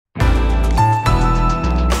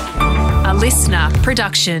listener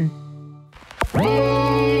production.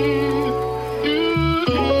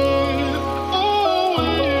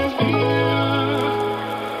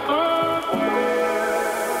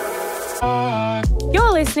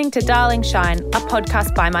 You're listening to Darling Shine, a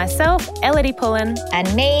podcast by myself, Elodie Pullen,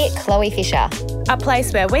 and me, Chloe Fisher. A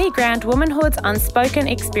place where we ground womanhood's unspoken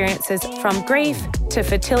experiences from grief to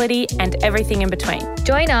fertility and everything in between.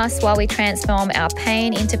 Join us while we transform our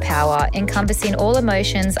pain into power, encompassing all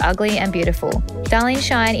emotions, ugly and beautiful. Darling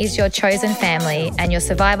Shine is your chosen family and your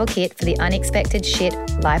survival kit for the unexpected shit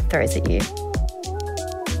life throws at you.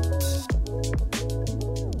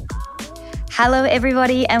 Hello,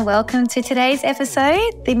 everybody, and welcome to today's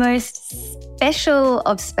episode, the most special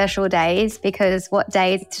of special days, because what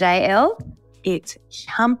day is it today, Elle? It's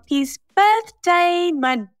Chumpy's birthday,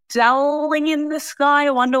 my darling in the sky.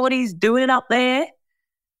 I wonder what he's doing up there.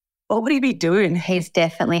 What would he be doing? He's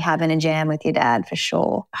definitely having a jam with your dad for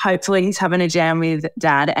sure. Hopefully he's having a jam with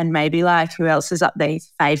Dad, and maybe like who else is up there?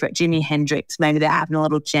 His favourite, Jimi Hendrix. Maybe they're having a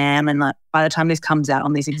little jam, and like by the time this comes out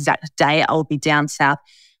on this exact day, I'll be down south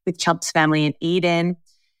with Chump's family in Eden.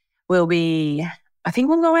 I think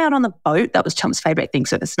we'll go out on the boat. That was Chump's favourite thing,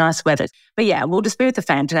 so it's nice weather. But yeah, we'll just be with the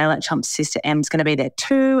fam today. Like Chump's sister Em's going to be there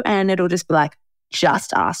too, and it'll just be like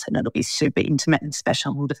just us, and it'll be super intimate and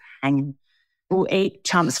special. We'll just hang. We'll eat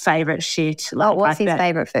Chump's favourite shit. What's his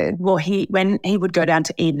favourite food? Well, when he would go down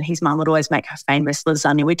to Eden, his mum would always make her famous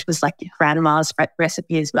lasagna, which was like your grandma's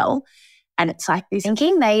recipe as well. And it's like this. I think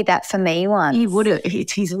he made that for me once. He would have.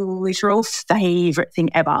 It's his literal favourite thing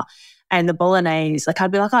ever. And the bolognese, like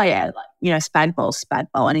I'd be like, oh yeah, like, you know, spag bowl.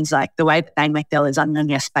 And he's like, the way that they make their lasagna,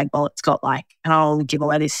 spag bowl, it's got like, and I'll give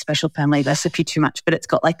away this special family recipe too much, but it's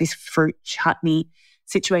got like this fruit chutney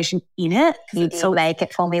situation in it. You did make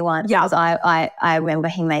it for me once. Yeah. Because I remember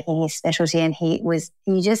him making his specialty, and he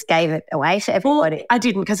just gave it away to everybody. Well, I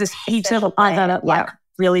didn't, because there's heaps of other like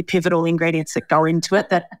really pivotal ingredients that go into it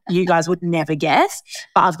that you guys would never guess.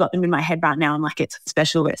 But I've got them in my head right now. I'm like, it's a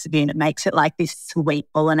special recipe, and it makes it like this sweet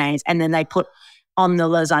bolognese. And then they put on the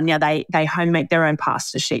lasagna, they home make their own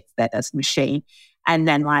pasta sheets. That's a machine. And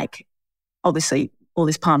then like obviously all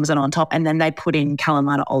this parmesan on top, and then they put in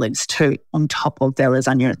Kalamata olives too on top of their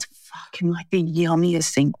lasagna. It's fucking like the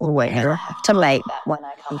yummiest thing always. I have to make that when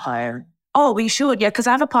I come home. Oh, we should, yeah, because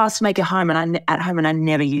I have a pasta maker at home and I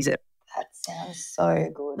never use it. That sounds so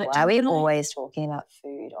good. Why are we always talking about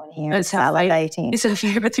food on here? It's salivating. It's a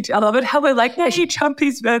favorite thing. I love it. How we're like, actually,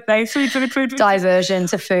 Chumpy's birthday, food. Diversion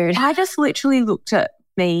to food. I just literally looked at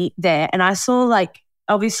me there and I saw like,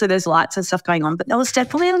 obviously there's lights and stuff going on, but there was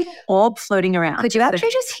definitely an orb floating around. Could you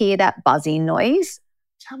actually just hear that buzzing noise?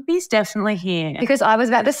 Chumpy's definitely here. Because I was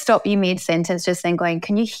about to stop you mid-sentence just then going,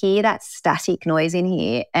 can you hear that static noise in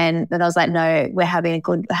here? And then I was like, no, we're having a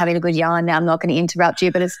good yarn now. I'm not going to interrupt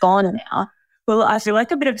you, but it's gone now. Well, I feel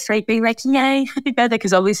like a bit of street being like, yay, happy birthday,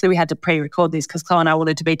 because obviously we had to pre-record this because Chloe and I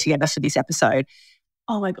wanted to be together for this episode.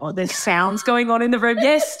 Oh my God, there's sounds going on in the room.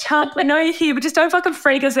 Yes, Chump, I know you're here, but just don't fucking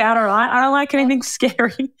freak us out, all right? I don't like anything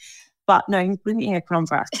scary. But no, you put the aircon on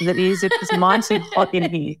for us because it's mine's too hot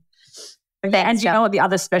in here. And you know what the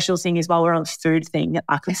other special thing is, while we're on the food thing,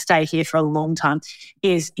 I could stay here for a long time,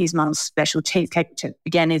 is his mum's special cheesecake, which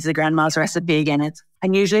again is the grandma's recipe again.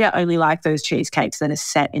 And usually I only like those cheesecakes that are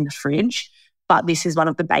set in the fridge, but this is one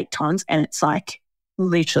of the baked ones and it's like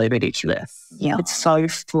literally ridiculous. Yeah. It's so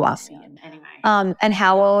fluffy. Anyway. And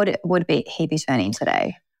how old would he be turning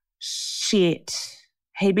today? Shit.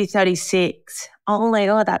 He'd be 36. Oh my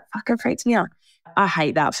God, that fucking freaks me out. I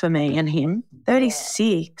hate that for me and him.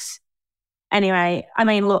 36. Anyway, I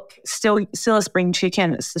mean, look, still a spring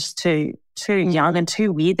chicken. It's just too young and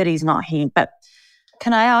too weird that he's not here. But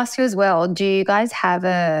can I ask you as well, do you guys have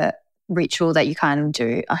a ritual that you kind of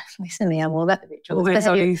do? Listen to me, I'm all about the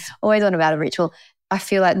rituals. Always on about a ritual. I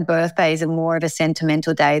feel like birthdays are more of a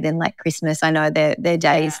sentimental day than like Christmas. I know they're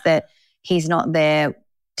days that he's not there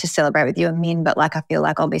to celebrate with you and Min, but like I feel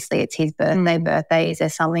like obviously it's his birthday. Is there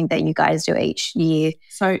something that you guys do each year?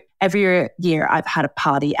 So every year I've had a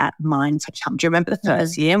party at mine for Chump. Do you remember the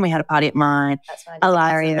first year? And we had a party at mine. That's when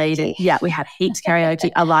I did karaoke. Yeah, we had heaps karaoke.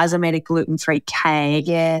 Eliza made a gluten-free cake.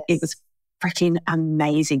 Yes. It was freaking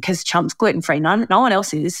amazing because Chump's gluten-free. No one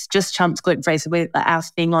else is, just Chump's gluten-free. So our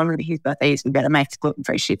thing on his birthday is we better make the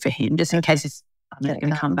gluten-free shit for him just in case I'm not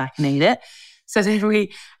going to come back and eat it. So then do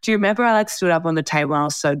you remember I like stood up on the table and I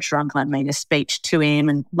was so drunk and I made a speech to him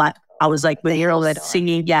and like I was like, we're all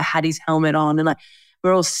singing, had his helmet on and like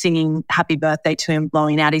we're all singing happy birthday to him,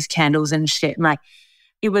 blowing out his candles and shit. And like,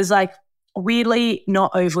 it was like weirdly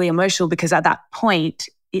not overly emotional because at that point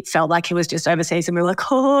it felt like he was just overseas and we were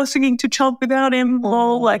like, oh, singing to Chomp without him.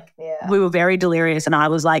 We were very delirious and I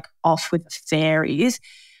was like off with the fairies.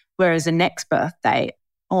 Whereas the next birthday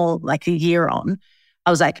or like a year on,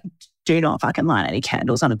 I was like, do not fucking light any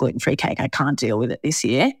candles on a gluten-free cake. I can't deal with it this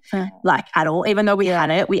year, like at all. Even though we had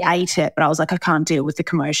it, we ate it, but I was like, I can't deal with the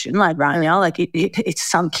commotion. Like right now, like it's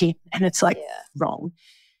sunk in and it's like wrong.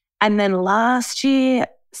 And then last year,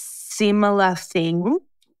 similar thing.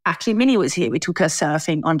 Actually, Minnie was here. We took her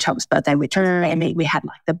surfing on Chump's birthday, which was amazing. We had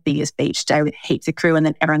like the biggest beach day with heaps of crew and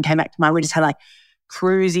then everyone came back to mine. We just had like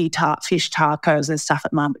cruisy fish tacos and stuff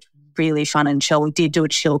at mine, which was really fun and chill. We did do a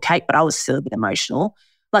chill cake, but I was still a bit emotional.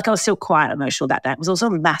 Like I was still quite emotional that day. It was also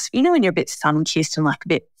massive. You know when you're a bit sun-kissed and like a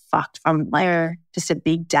bit fucked from like just a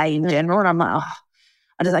big day in general and I'm like, oh,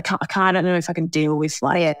 I don't know if I can deal with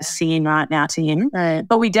like singing right now to him. Right.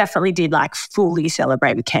 But we definitely did like fully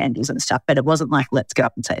celebrate with candles and stuff, but it wasn't like let's get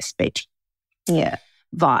up and say a speech. Yeah.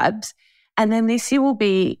 Vibes. And then this year will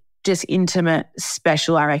be just intimate,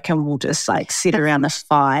 special. I reckon we'll just like sit around the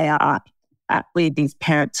fire with these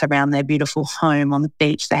parents around their beautiful home on the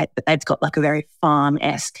beach. They've got like a very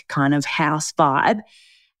farm-esque kind of house vibe.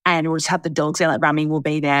 And we'll just have the dogs there, like Rummy will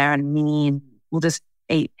be there and Minnie, and we'll just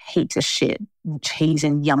eat heaps of shit and cheese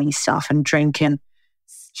and yummy stuff and drink and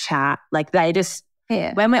chat. Like they just,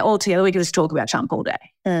 when we're all together, we can just talk about Chump all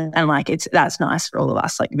day. And like that's nice for all of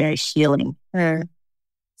us, like very healing.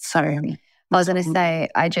 So I was going to say,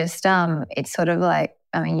 I just, it's sort of like,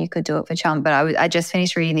 I mean, you could do it for Chump, but I just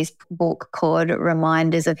finished reading this book called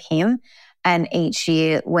Reminders of Him. And each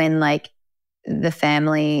year when like the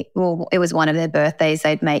family, well, it was one of their birthdays,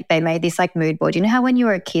 they made this like mood board. You know how when you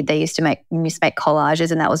were a kid, they used to make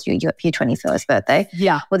collages and that was your 21st birthday?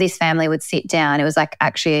 Yeah. Well, this family would sit down. It was like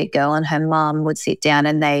actually a girl and her mum would sit down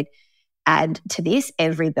and they'd add to this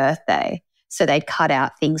every birthday. So they'd cut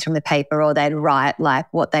out things from the paper or they'd write like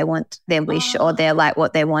what they want, their wish or their like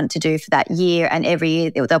what they want to do for that year. And every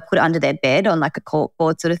year they'll put it under their bed on like a cork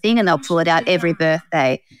board sort of thing and they'll pull it out every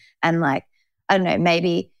birthday. And like, I don't know,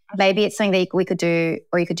 maybe it's something that we could do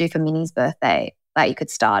or you could do for Minnie's birthday. Like you could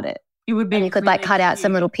start it. It would be and you could like cut out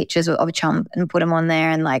some little pictures of Chump and put them on there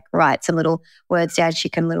and like write some little words down. She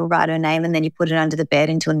can write her name and then you put it under the bed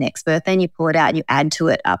until next birthday and you pull it out and you add to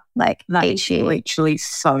it up like each year. Literally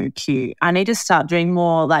so cute. I need to start doing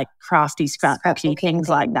more like crafty, scrappy things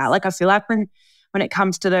like that. Like I feel like when it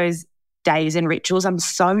comes to those days and rituals, I'm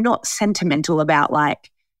so not sentimental about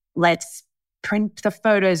like, let's print the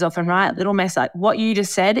photos off and write little mess. Like what you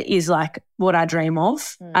just said is like what I dream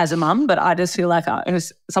of as a mum, but I just feel like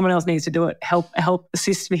someone else needs to do it. Help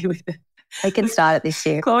assist me with it. They can start it this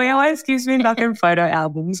year. Chloe always gives me fucking photo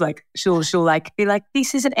albums. Like she'll like be like,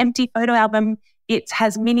 this is an empty photo album. It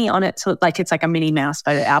has Minnie on it. So like it's like a Minnie Mouse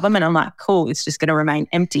photo album. And I'm like, cool, it's just going to remain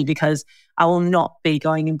empty because I will not be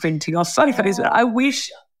going and printing off photos. But I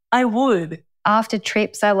wish I would. After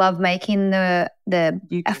trips, I love making the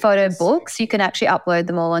photo books. You can actually upload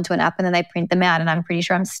them all onto an app and then they print them out. And I'm pretty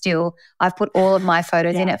sure I've put all of my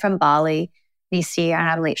photos in it from Bali this year.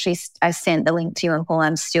 And I sent the link to you and Paul.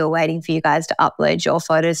 I'm still waiting for you guys to upload your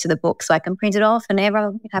photos to the book so I can print it off and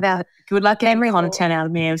everyone can have our good luck getting content out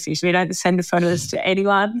of me. We don't send the photos to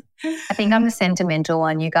anyone. I think I'm the sentimental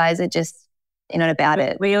one. You guys are just, you're not about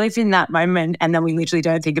it. We live in that moment and then we literally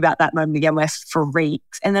don't think about that moment again. We're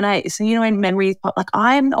freaks. And then when memories pop, like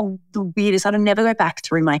I am the weirdest. I don't never go back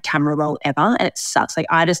through my camera roll ever and it sucks. Like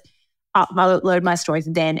I just upload my stories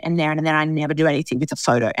then and there and then I never do anything with a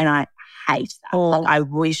photo and I hate that. Like I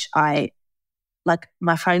wish my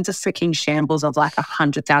phone's a freaking shambles of like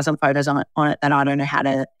 100,000 photos on it that I don't know how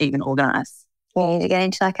to even organise. You need to get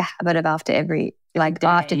into like a habit of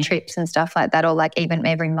after trips and stuff like that or like even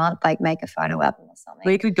every month like make a photo album or something.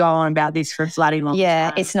 We could go on about this for a bloody long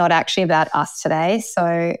time. It's not actually about us today.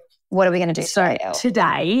 So what are we going to do today?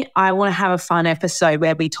 Today I want to have a fun episode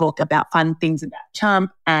where we talk about fun things about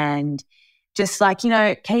Chump and just like,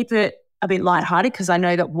 keep it a bit lighthearted because I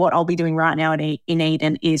know that what I'll be doing right now in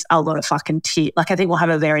Eden is a lot of fucking tears. Like I think we'll have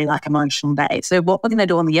a very like emotional day. So what we're going to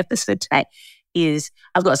do on the episode today is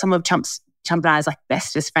I've got some of Chump and I's like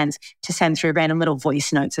bestest friends to send through random little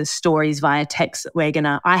voice notes of stories via text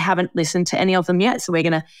that I haven't listened to any of them yet. So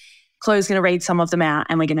Chloe's going to read some of them out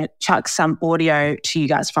and we're going to chuck some audio to you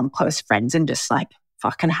guys from close friends and just like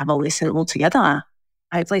fucking have a listen all together.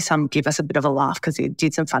 Hopefully some give us a bit of a laugh because he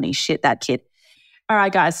did some funny shit, that kid. All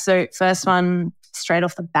right, guys. So first one straight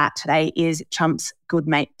off the bat today is Chump's good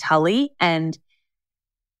mate Tully. And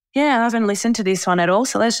yeah, I haven't listened to this one at all.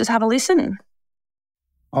 So let's just have a listen.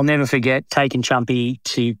 I'll never forget taking Chumpy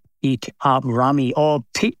to pick up Rummy or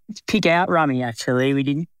pick out Rummy, actually. We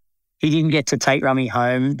didn't he didn't get to take Rummy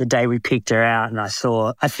home the day we picked her out. And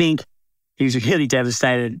I think he was really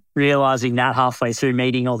devastated realising that halfway through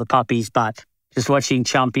meeting all the puppies, but just watching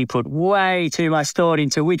Chumpy put way too much thought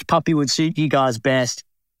into which puppy would suit you guys best.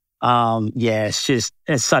 It's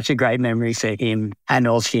such a great memory for him and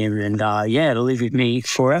Oshim, and it'll live with me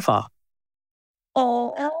forever.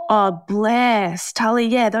 Oh, bless. Tully,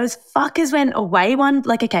 those fuckers went away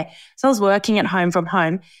so I was working at home from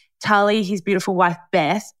home. Tully, his beautiful wife,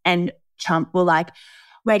 Beth, and Chump were like,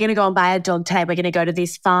 we're going to go and buy a dog today. We're going to go to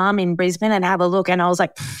this farm in Brisbane and have a look. And I was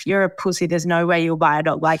like, you're a pussy. There's no way you'll buy a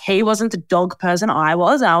dog. Like, he wasn't the dog person. I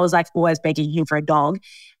was. And I was like always begging him for a dog.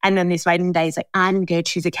 And then this waiting day, he's like, I'm going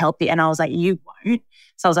to choose a Kelpie. And I was like, you won't.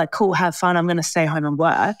 So I was like, cool, have fun. I'm going to stay home and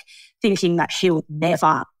work, thinking that he would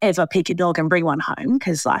never, ever pick a dog and bring one home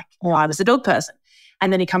because, I was a dog person.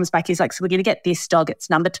 And then he comes back. He's like, so we're going to get this dog. It's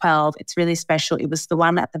number 12. It's really special. It was the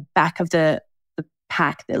one at the back of the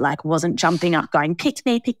pack that wasn't jumping up going, pick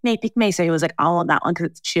me, pick me, pick me. So he was like, I want that one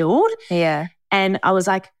because it's chilled. Yeah. And I was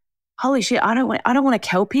like, holy shit, I don't want a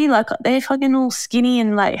Kelpie. They're fucking all skinny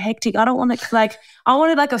and hectic. I don't want to I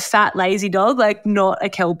wanted a fat, lazy dog, not a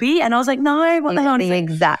Kelpie. And I was like, no, what the hell? The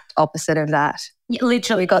exact opposite of that. Yeah,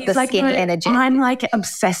 literally. We got the skinny energy. I'm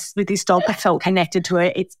obsessed with this dog. I felt connected to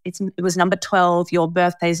it. It was number 12. Your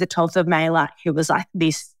birthday's the 12th of May. He was like,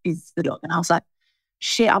 this is the dog. And I was like,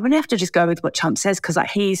 shit, I'm going to have to just go with what Chump says because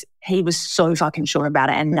he was so fucking sure about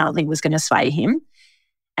it and nothing was going to sway him.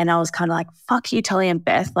 And I was kind of like, fuck you, Tully and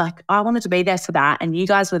Beth. I wanted to be there for that and you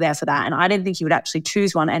guys were there for that and I didn't think you would actually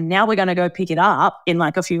choose one and now we're going to go pick it up in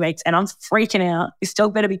a few weeks and I'm freaking out. This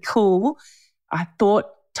dog better be cool. I thought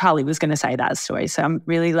Tully was going to say that story, so I'm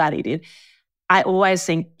really glad he did. I always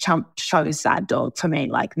think Chump chose that dog for me.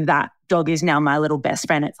 That dog is now my little best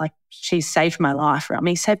friend. It's she saved my life. I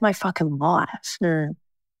mean, saved my fucking life.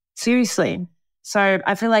 Seriously. So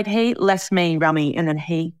I feel like he left me Rummy and then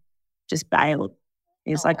he just bailed.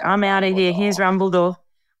 He's like, I'm out of here. Here's Rumbledore.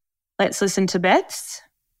 Let's listen to Beth's.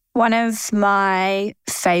 One of my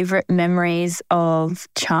favourite memories of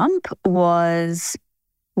Chump was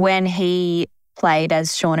when he played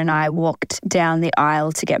as Sean and I walked down the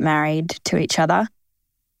aisle to get married to each other.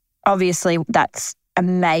 Obviously, that's a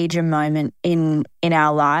major moment in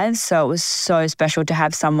our lives, so it was so special to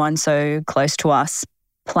have someone so close to us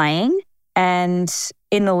playing. And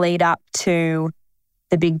in the lead up to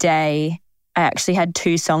the big day, I actually had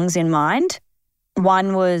 2 songs in mind.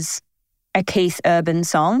 One was a Keith Urban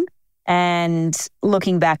song, and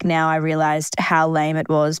looking back now, I realised how lame it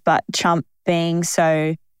was, but Chump being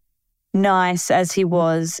so nice as he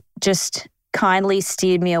was just kindly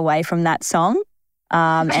steered me away from that song,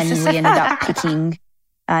 and we ended up picking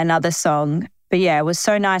another song. But yeah, it was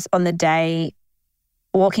so nice on the day,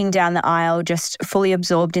 walking down the aisle, just fully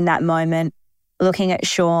absorbed in that moment, looking at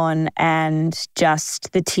Sean and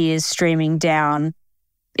just the tears streaming down.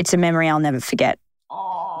 It's a memory I'll never forget.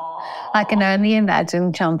 I can only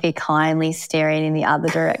imagine Chumpy kindly staring in the other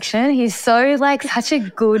direction. He's so such a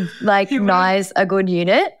good, a good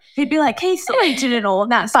unit. He'd be like, he's so legend and all,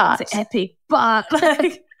 and that sounds epic. But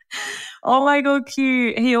oh my God,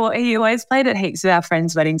 cute. He always played at heaps of our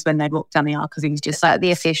friends' weddings when they'd walk down the aisle because he was just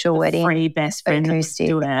the official wedding. Free best friend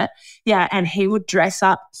doing it. Yeah, and he would dress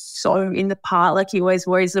up so in the part. He always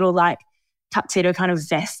wore his little tuxedo kind of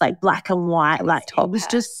vest, black and white. It was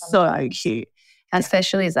just so cute. How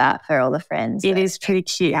special is that for all the friends? It is pretty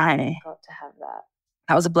cute, eh? Got to have that.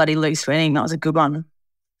 That was a bloody loose wedding. That was a good one.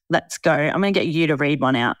 Let's go. I'm going to get you to read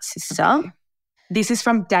one out, sister. Okay. This is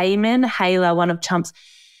from Damon Haler, one of Chump's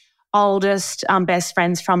oldest best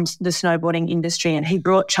friends from the snowboarding industry, and he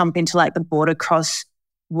brought Chump into the border cross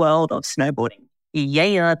world of snowboarding.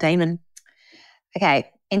 Yeah, Damon.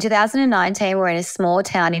 Okay. In 2019, we're in a small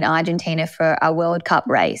town in Argentina for a World Cup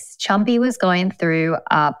race. Chumpy was going through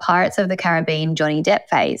a Pirates of the Caribbean Johnny Depp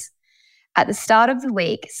phase. At the start of the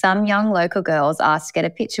week, some young local girls asked to get a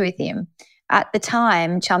picture with him. At the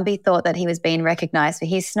time, Chumpy thought that he was being recognised for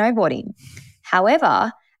his snowboarding.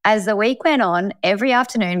 However, as the week went on, every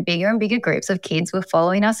afternoon, bigger and bigger groups of kids were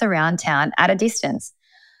following us around town at a distance.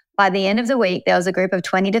 By the end of the week, there was a group of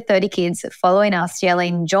 20 to 30 kids following us,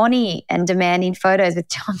 yelling Johnny and demanding photos with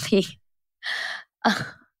Chumpy.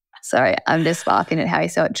 Sorry, I'm just laughing at how he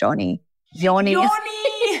said Johnny. Johnny. Yeah,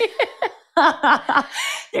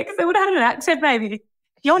 because they would have had an accent maybe.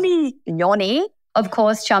 Johnny. Of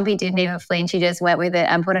course, Chumpy didn't even flinch. He just went with it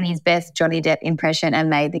and put on his best Johnny Depp impression and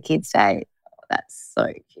made the kids say, oh, that's so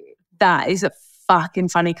cute. That is a fucking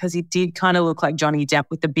funny because he did kind of look like Johnny Depp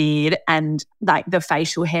with the beard and like the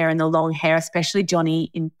facial hair and the long hair, especially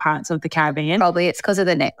Johnny in Pirates of the Caribbean. Probably it's because of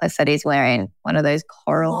the necklace that he's wearing, one of those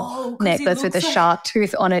coral necklace with a shark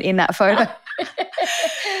tooth on it in that photo.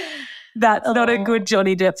 That's not a good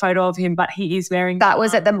Johnny Depp photo of him, but he is wearing that.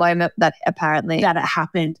 Was at the moment that apparently that it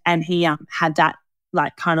happened, and he had that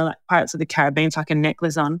like kind of like Pirates of the Caribbean fucking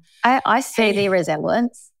necklace on. I see the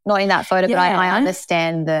resemblance, not in that photo, but I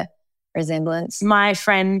understand the resemblance. My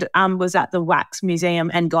friend was at the wax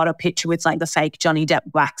museum and got a picture with like the fake Johnny Depp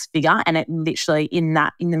wax figure, and it literally in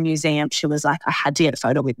the museum she was like, I had to get a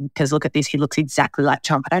photo with him because look at this, he looks exactly like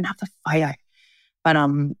Chomp. I don't have the photo, but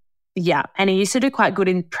yeah, and he used to do quite good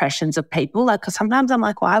impressions of people. Like, cause sometimes I'm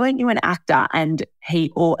like, why weren't you an actor? And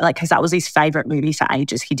because that was his favourite movie for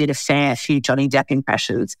ages. He did a fair few Johnny Depp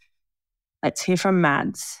impressions. Let's hear from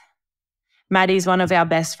Mads. Maddie's one of our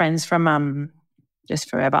best friends from Just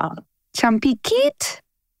Forever. Chumpy Kit,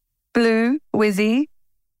 Blue, Wizzy.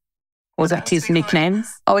 Was that his nickname?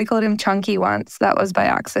 Oh, we called him Chunky once. That was by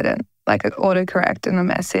accident, like an autocorrect in a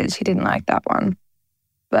message. He didn't like that one.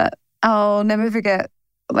 But I'll never forget,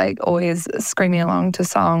 like, always screaming along to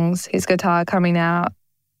songs, his guitar coming out.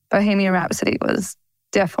 Bohemian Rhapsody was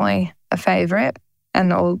definitely a favourite,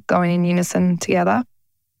 and all going in unison together.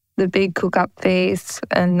 The big cook-up feast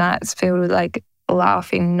and nights filled with, like,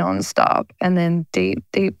 laughing nonstop, and then deep,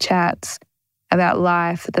 deep chats about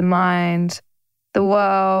life, the mind, the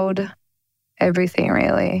world, everything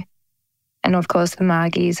really. And, of course, the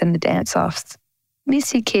Margies and the dance-offs.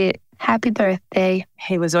 Miss you, Kit. Happy birthday.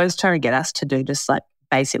 He was always trying to get us to do just, like,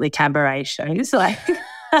 basically cabaret shows. Like,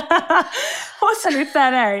 what's with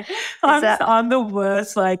that, eh? I'm the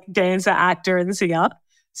worst, like, dancer, actor and singer.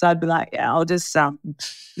 So I'd be like, yeah, I'll just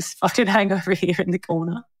fucking hang over here in the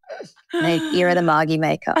corner. You're the Margie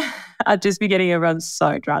maker. I'd just be getting everyone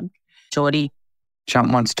so drunk. Geordie.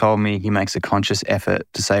 Chump once told me he makes a conscious effort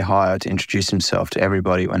to say hi or to introduce himself to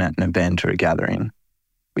everybody when at an event or a gathering,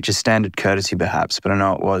 which is standard courtesy perhaps, but I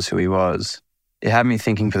know it was who he was. It had me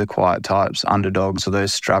thinking for the quiet types, underdogs, or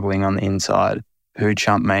those struggling on the inside, who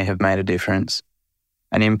Chump may have made a difference,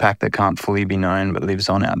 an impact that can't fully be known but lives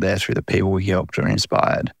on out there through the people he helped or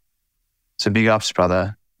inspired. So big ups,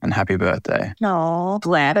 brother, and happy birthday. Oh,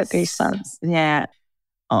 bless. Goosebumps. Yeah.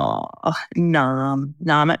 Oh, Nam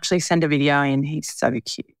actually sent a video in. He's so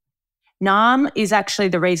cute. Nam is actually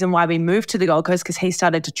the reason why we moved to the Gold Coast because he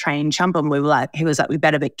started to train Chump, and he was like, we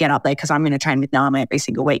better get up there because I'm going to train with Nam every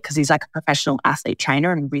single week because he's like a professional athlete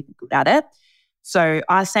trainer and really good at it. So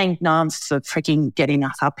I thank Nam for freaking getting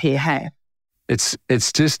us up here. Hey, it's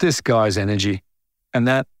just this guy's energy and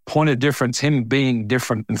that point of difference, him being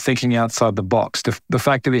different and thinking outside the box. The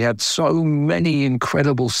fact that he had so many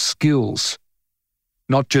incredible skills,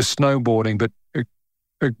 not just snowboarding, but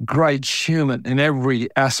a great human in every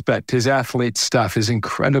aspect. His athlete stuff is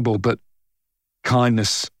incredible, but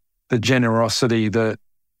kindness, the generosity,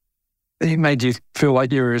 he made you feel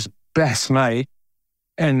like you were his best mate.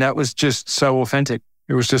 And that was just so authentic.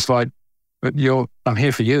 It was just like, I'm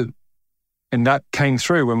here for you. And that came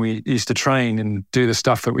through when we used to train and do the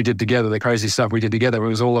stuff that we did together, the crazy stuff we did together. It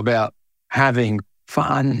was all about having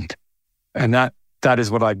fun. And that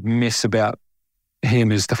is what I miss about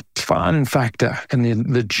him, is the fun factor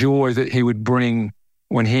and the joy that he would bring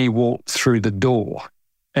when he walked through the door.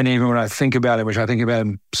 And even when I think about it, which I think about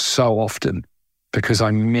him so often because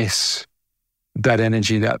I miss that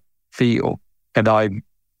energy, that feel. And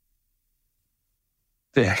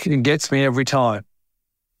it gets me every time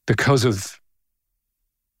because of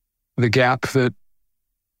the gap that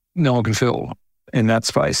no one can fill in that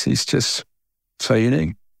space. He's just so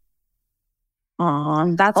unique.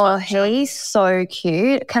 Oh, he's so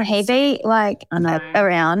cute. Can he be like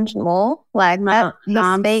around more? Like so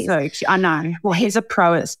cute. I know. Well, he's a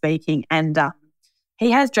pro at speaking, and he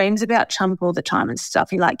has dreams about Chump all the time and stuff.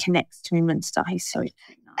 He like connects to him and stuff. He's so nice.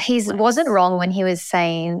 He wasn't wrong when he was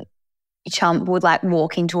saying Chump would like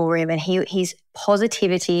walk into a room and his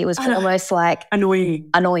positivity was almost like annoying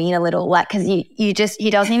a little, like, because he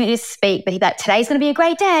doesn't even just speak, but he's like, today's going to be a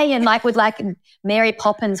great day, and like would like Mary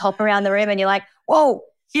Poppins hop around the room, and you're like, whoa.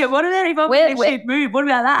 Yeah, what about if she'd move? What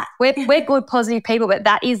about that? We're good, positive people, but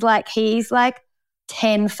that is like, he's like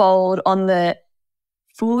tenfold on the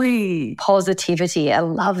fully positivity. I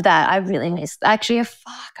love that. I really miss I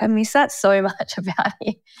miss that so much about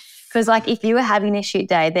him. Because like if you were having a shit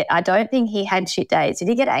day, that I don't think he had shit days. Did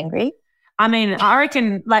he get angry? I mean, I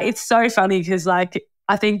reckon like it's so funny because like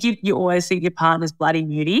I think you always think your partner's bloody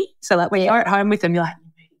moody. So like when you're at home with them, you're like,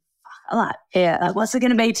 like what's it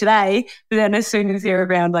going to be today? But then as soon as you're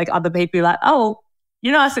around like other people, you're like, oh,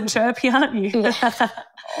 you're nice and chirpy, aren't you? Yeah.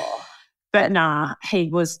 But nah, he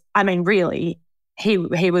was, I mean, really, he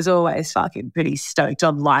was always fucking pretty stoked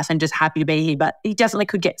on life and just happy to be here. But he definitely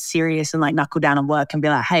could get serious and like knuckle down and work and be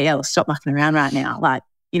like, hey, Ella, stop mucking around right now. Like,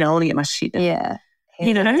 you know, I want to get my shit done. Yeah.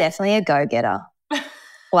 He's definitely a go-getter.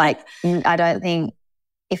 Like, I don't think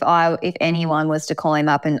if anyone was to call him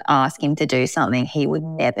up and ask him to do something, he would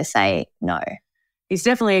never say no. He's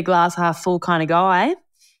definitely a glass half full kind of guy.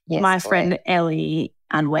 Yes, my friend Ellie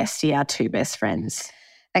and Westy are two best friends.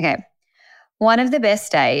 Okay. One of the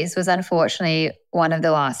best days was unfortunately one of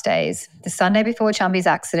the last days. The Sunday before Chumpy's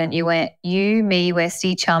accident, you, me,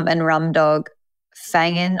 Westy, Chump and Rum Dog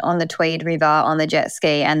fanging on the Tweed River on the jet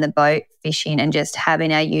ski and the boat fishing and just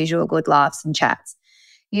having our usual good laughs and chats.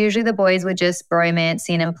 Usually the boys were just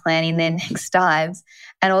bromancing and planning their next dives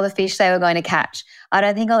and all the fish they were going to catch. I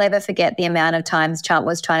don't think I'll ever forget the amount of times Chump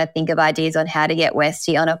was trying to think of ideas on how to get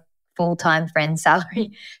Westy on a full-time friend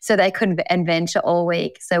salary so they could adventure all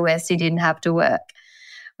week so Westy didn't have to work.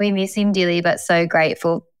 We miss him dearly, but so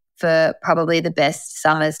grateful for probably the best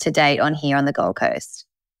summers to date on here on the Gold Coast.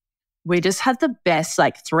 We just had the best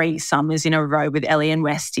 3 summers in a row with Ellie and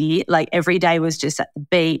Westy. Like every day was just at the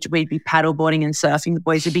beach. We'd be paddleboarding and surfing. The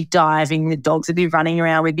boys would be diving. The dogs would be running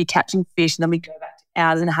around. We'd be catching fish and then we'd go back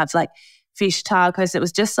out and have fish tacos. It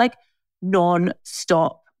was just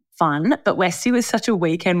non-stop fun. But Westy was such a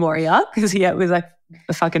weekend warrior because he was a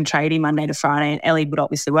fucking tradie Monday to Friday and Ellie would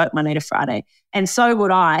obviously work Monday to Friday. And so would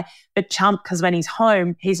I. But Chump, because when he's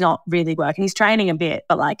home, he's not really working. He's training a bit,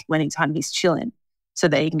 but when he's home, he's chilling so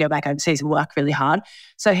that he can go back overseas and work really hard.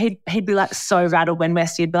 So he'd be so rattled when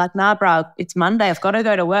Westy would be like, nah, bro, it's Monday. I've got to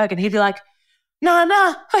go to work. And he'd be like, nah,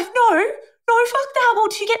 no, fuck that. Well,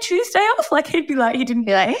 do you get Tuesday off? He'd be like, he didn't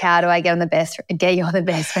be like, how do I get you on the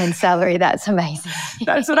best friend salary? That's amazing.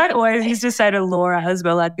 That's what I'd always used to say to Laura as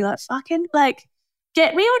well. I'd be like, fucking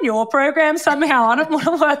get me on your program somehow. I don't want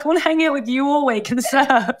to work. I want to hang out with you all week and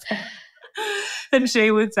surf. And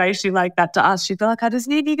she would say she like that to us. She'd be like, I just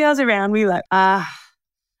need you girls around. We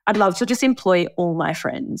I'd love to just employ all my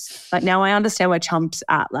friends. Now I understand where Chump's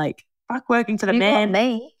at. Fuck working for the man. Got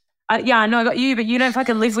me. Yeah, I know I got you, but you don't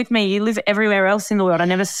fucking live with me. You live everywhere else in the world. I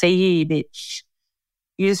never see you, bitch.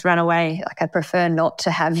 You just run away. I prefer not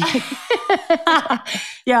to have you.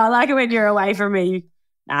 Yeah, I like it when you're away from me.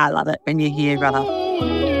 Nah, I love it when you're here, brother.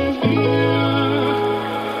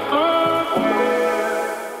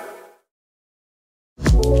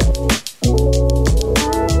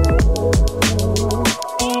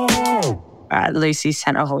 All right, Lucy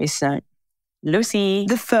sent a voice note. Lucy.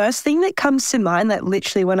 The first thing that comes to mind,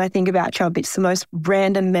 literally when I think about Chump, it's the most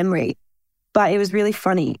random memory, but it was really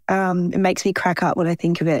funny. It makes me crack up when I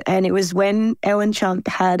think of it. And it was when Elle and Chump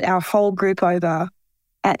had our whole group over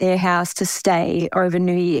at their house to stay over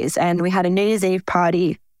New Year's. And we had a New Year's Eve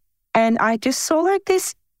party. And I just saw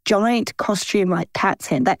this giant costume, cat's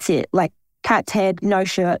head. That's it. Cat's head, no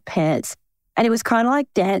shirt, pants. And it was kind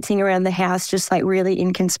of dancing around the house, just really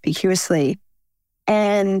inconspicuously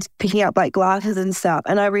and picking up glasses and stuff.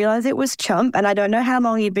 And I realized it was Chump. And I don't know how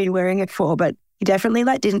long he'd been wearing it for, but he definitely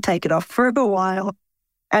didn't take it off for a while.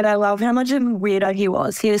 And I love how much of a weirdo he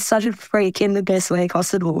was. He was such a freak in the best way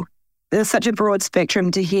possible. There's such a broad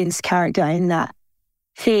spectrum to his character in that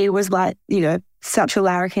he was such a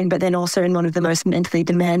larrikin, but then also in one of the most mentally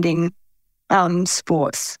demanding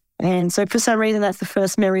sports. And so for some reason, that's the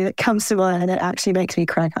first memory that comes to mind, and it actually makes me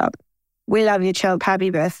crack up. We love you, Chump.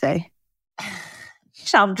 Happy birthday.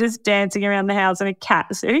 Chump just dancing around the house in a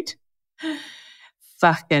cat suit.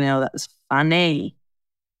 Fucking hell, that's funny.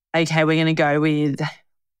 Okay, we're going to go with...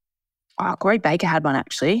 Corey Baker had one,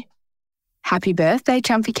 actually. Happy birthday,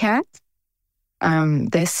 Chumpy Cat.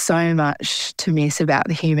 There's so much to miss about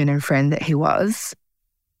the human and friend that he was.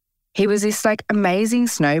 He was this amazing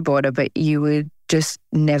snowboarder, but you would just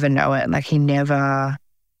never know it. He never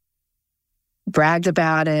bragged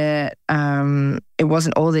about it. It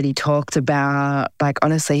wasn't all that he talked about.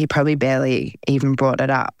 Honestly, he probably barely even brought it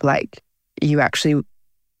up. You actually,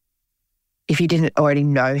 if you didn't already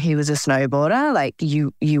know he was a snowboarder,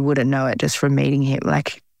 you wouldn't know it just from meeting him.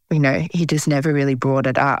 He just never really brought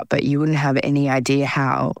it up, but you wouldn't have any idea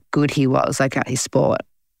how good he was, at his sport.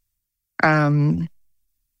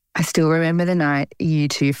 I still remember the night you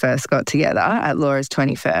two first got together at Laura's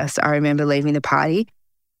 21st. I remember leaving the party,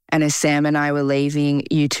 and as Sam and I were leaving,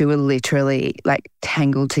 you two were literally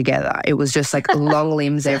tangled together. It was just long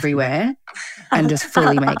limbs everywhere and just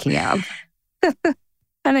fully making out.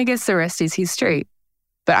 And I guess the rest is history.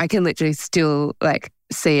 But I can literally still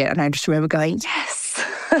see it, and I just remember going, yes.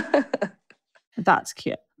 That's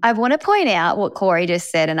cute. I want to point out what Corey just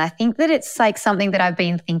said, and I think that it's something that I've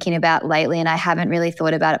been thinking about lately, and I haven't really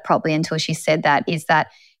thought about it properly until she said that, is that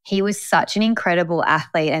he was such an incredible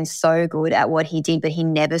athlete and so good at what he did, but he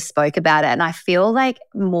never spoke about it. And I feel like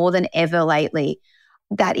more than ever lately,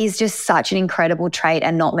 that is just such an incredible trait,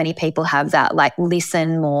 and not many people have that, like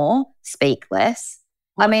listen more, speak less.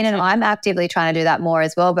 I mean, and I'm actively trying to do that more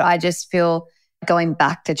as well, but I just feel going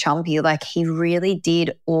back to Chumpy, like he really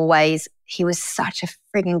did always, he was such a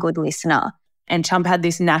frigging good listener. And Chump had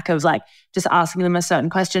this knack of like just asking them a certain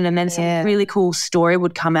question, and then some really cool story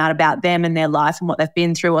would come out about them and their life and what they've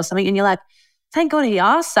been through or something. And you're like, thank God he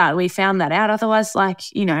asked that. We found that out. Otherwise, like,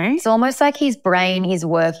 you know. It's almost like his brain is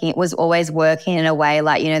working. It was always working in a way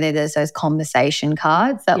like, you know, there's those conversation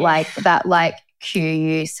cards that like cue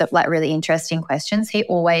you like really interesting questions. It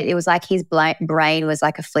was like his brain was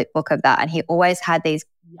like a flip book of that. And he always had these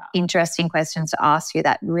interesting questions to ask you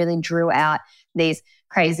that really drew out these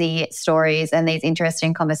crazy stories and these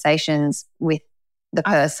interesting conversations with the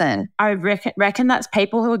person. I reckon that's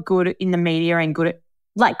people who are good in the media and good at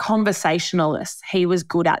like conversationalists. He was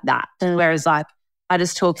good at that. Whereas like I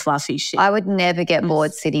just talk fluffy shit. I would never get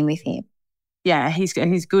bored sitting with him. Yeah, he's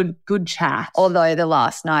good chat. Although the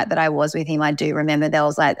last night that I was with him, I do remember there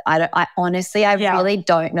was like, I honestly really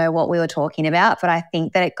don't know what we were talking about, but I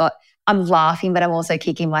think that I'm laughing, but I'm also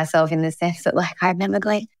kicking myself in the sense that like I remember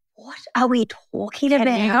going, what are we talking about?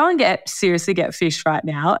 Can you go and seriously get Fish right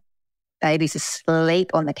now? Baby's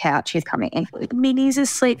asleep on the couch. He's coming in. Minnie's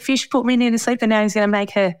asleep. Fish put Minnie to sleep and now he's going to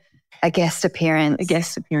make her a guest appearance.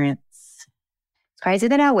 It's crazy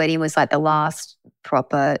that our wedding was like the last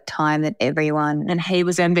proper time that everyone... And he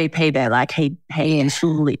was MVP there. Like he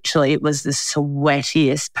literally was the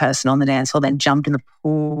sweatiest person on the dance floor, then jumped in the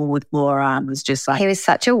pool with Laura and was just like... He was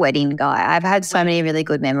such a wedding guy. I've had so many really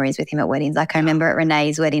good memories with him at weddings. Like I remember at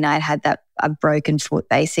Renee's wedding, I had a broken foot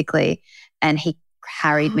basically, and he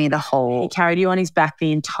carried me the whole... He carried you on his back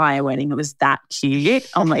the entire wedding. It was that cute.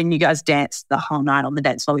 And you guys danced the whole night on the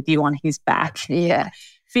dance floor with you on his back. Yeah.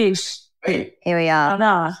 Fish. Here we are. Oh,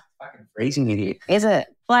 no. Fucking freezing in here. Is it?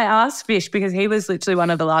 Well, I asked Fish because he was literally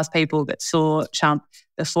one of the last people that saw Chump.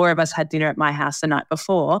 The four of us had dinner at my house the night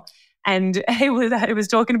before, and he was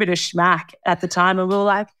talking a bit of schmack at the time, and we were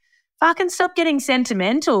like, fucking stop getting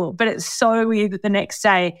sentimental. But it's so weird that the next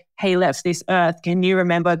day he left this earth. Can you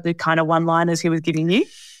remember the kind of one-liners he was giving you?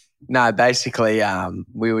 No, basically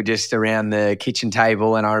we were just around the kitchen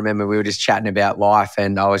table and I remember we were just chatting about life,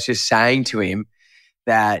 and I was just saying to him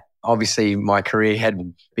that obviously my career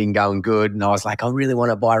had been going good and I was like, I really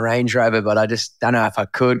want to buy a Range Rover, but I just don't know if I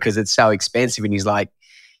could because it's so expensive. And he's like,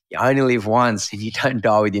 you only live once and you don't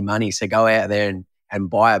die with your money, so go out there and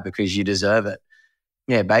buy it because you deserve it.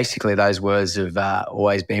 Yeah, basically those words have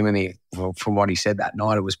always been with me from what he said that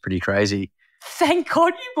night. It was pretty crazy. Thank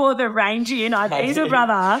God you bought the Ranger in Ibiza,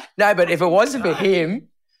 brother. No, but if it wasn't for him,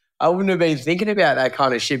 I wouldn't have been thinking about that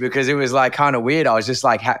kind of shit because it was like kind of weird. I was just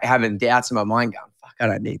like having doubts in my mind going, fuck, I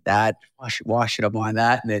don't need that. Why should I buy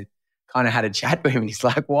that? And then kind of had a chat with him and he's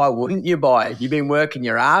like, why wouldn't you buy it? You've been working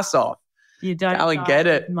your ass off. You don't go and get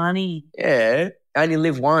it. Money. Yeah, only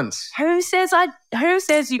live once. Who says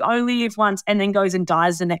you only live once and then goes and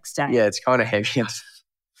dies the next day? Yeah, it's kind of heavy.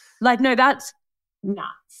 Like, no, that's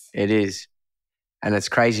nuts. It is. And it's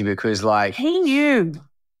crazy because like... He knew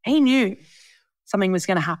something was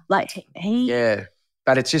going to happen. Like Yeah,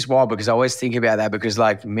 but it's just wild because I always think about that because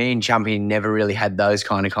like me and Chumpy never really had those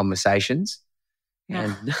kind of conversations.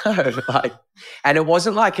 Yeah. And it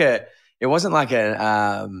wasn't like an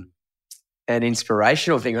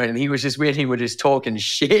inspirational thing. And he was just weird. He was just talking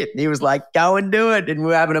shit. And he was like, go and do it. And we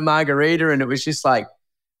were having a margarita and it was just like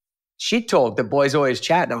shit talk. The boys always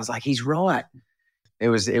chat. And I was like, he's right. It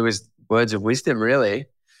was words of wisdom, really.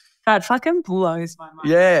 That fucking blows my mind.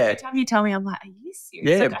 Yeah. Every time you tell me, I'm like, are you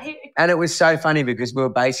serious? Yeah. And it was so funny because we were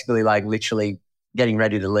basically like literally getting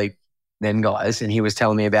ready to leave then, guys. And he was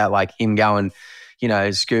telling me about like him going, you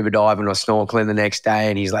know, scuba diving or snorkeling the next day.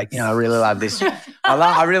 And he's like, you know, I really love this.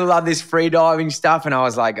 I really love this free diving stuff. And I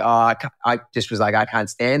was like, I just was like, I can't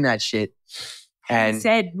stand that shit. And he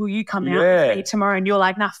said, will you come out with me tomorrow? And you're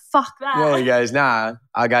like, nah, fuck that. Yeah, he goes, nah.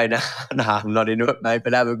 I go, nah, I'm not into it, mate,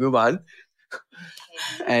 but have a good one.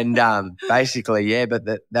 And basically, yeah, but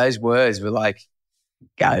those words were like,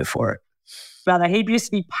 go for it. Brother, he'd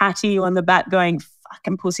just be patting you on the back going,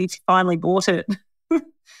 fucking pussy, finally bought it.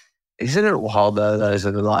 Isn't it wild though? Those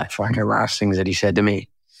are the like fucking last things that he said to me.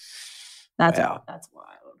 That's wild.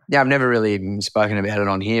 Yeah, I've never really even spoken about it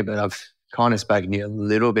on here, but I've kind of spoken to you a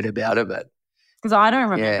little bit about it, but because I don't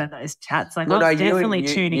remember those chats. Like, I was definitely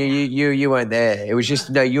tuning in. You weren't there. It was just,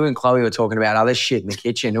 you and Chloe were talking about other shit in the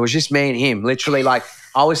kitchen. It was just me and him. Literally, like,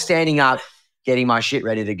 I was standing up, getting my shit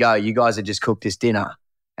ready to go. You guys had just cooked this dinner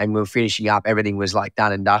and we were finishing up. Everything was, like,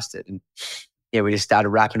 done and dusted. And we just started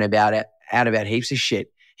rapping about heaps of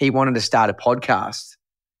shit. He wanted to start a podcast.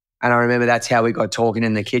 And I remember that's how we got talking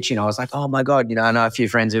in the kitchen. I was like, oh my God, I know a few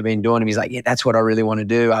friends who've been doing it. He's like, yeah, that's what I really want to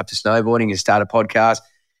do after snowboarding is start a podcast,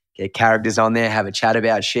 get characters on there, have a chat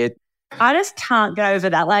about shit. I just can't get over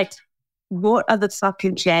that. Like, what are the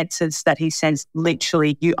fucking chances that he says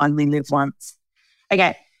literally you only live once?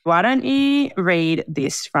 Okay, why don't you read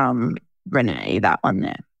this from Renee, that one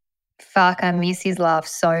there? Fuck, I miss his laugh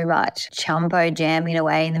so much. Chumpo jamming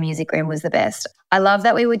away in the music room was the best. I love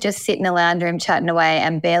that we would just sit in the lounge room chatting away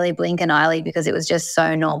and barely blink an eyelid because it was just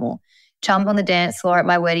so normal. Chump on the dance floor at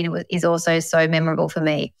my wedding is also so memorable for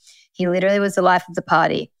me. He literally was the life of the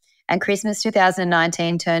party. And Christmas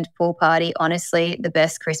 2019 turned pool party, honestly, the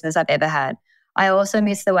best Christmas I've ever had. I also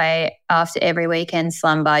miss the way after every weekend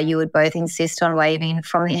slumber, you would both insist on waving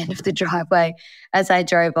from the end of the driveway as I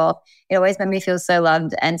drove off. It always made me feel so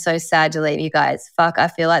loved and so sad to leave you guys. Fuck, I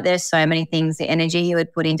feel like there's so many things, the energy he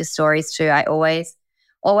would put into stories too. I always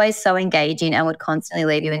so engaging and would constantly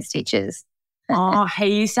leave you in stitches. Oh,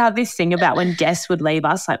 he used to have this thing about when guests would leave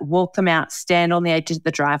us, like walk them out, stand on the edge of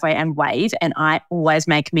the driveway and wave. And I always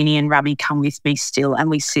make Minnie and Rummy come with me still and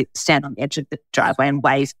we stand on the edge of the driveway and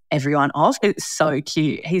wave everyone off. It's so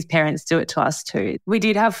cute. His parents do it to us too. We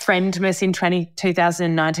did have Friendmas in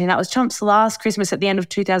 2019. That was Chump's last Christmas at the end of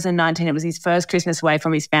 2019. It was his first Christmas away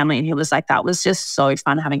from his family and he was like, that was just so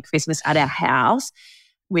fun having Christmas at our house.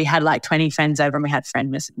 We had like 20 friends over and we had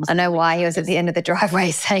Friendmas. I know why he was at the end of the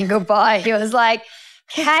driveway saying goodbye. He was like,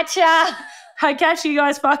 catch ya. I catch you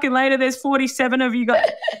guys fucking later. There's 47 of you guys.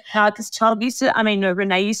 Because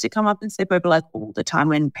Renee used to come up and sleep over like all the time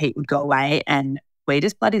when Pete would go away and we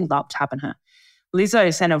just bloody loved having her.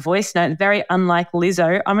 Lizzo sent a voice note, very unlike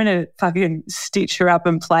Lizzo. I'm going to fucking stitch her up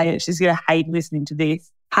and play it. She's going to hate listening to this.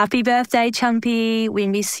 Happy birthday, Chumpy. We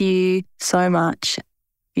miss you so much.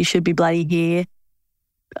 You should be bloody here.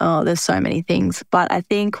 Oh, there's so many things. But I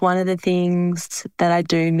think one of the things that I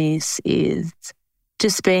do miss is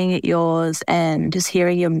just being at yours and just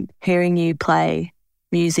hearing you play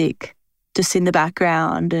music just in the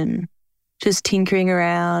background and just tinkering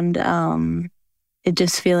around. It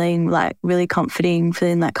just feeling like really comforting,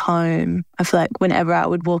 feeling like home. I feel like whenever I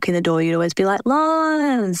would walk in the door, you'd always be like,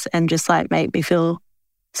 Lawrence, and just like make me feel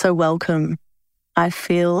so welcome. I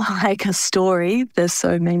feel like a story. There's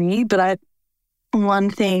so many, but one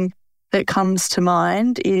thing that comes to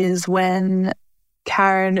mind is when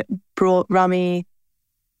Karen brought Rummy,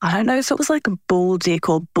 I don't know if it was like a bull dick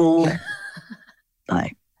or bull,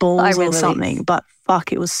 like balls or something, but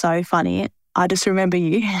fuck, it was so funny. I just remember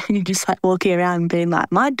you just like walking around and being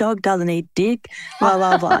like, my dog doesn't eat dick, blah,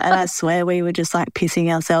 blah, blah. And I swear we were just like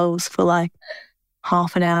pissing ourselves for like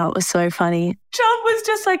half an hour. It was so funny. John was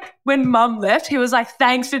just like, when Mum left, he was like,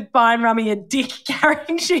 thanks for buying Rummy a dick,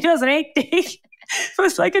 Karen. She doesn't eat dick. It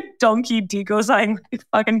was like a donkey dick or something, like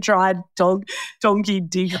fucking dried donkey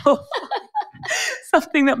dick or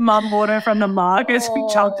something that Mum bought her from the market. So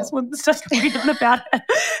Chuck just wouldn't stop reading about it.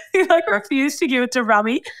 He like refused to give it to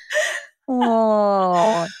Rummy.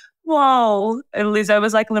 Oh. Whoa. And Lizzo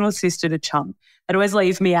was like little sister to Chump. It always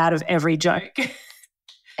leaves me out of every joke.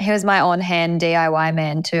 He was my on-hand DIY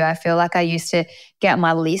man too. I feel like I used to get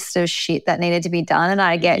my list of shit that needed to be done and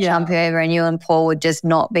I'd get Chumpy over and you and Paul would just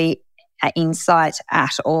not be in sight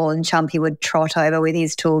at all, and Chumpy would trot over with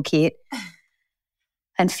his toolkit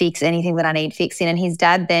and fix anything that I need fixing. And his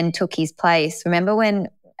dad then took his place. Remember when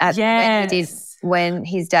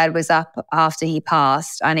his dad was up after he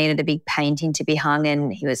passed, I needed a big painting to be hung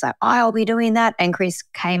and he was like, I'll be doing that. And Chris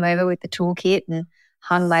came over with the toolkit and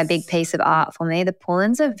hung my big piece of art for me. The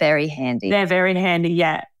pull-ins are very handy. They're very handy,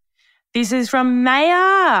 yeah. This is from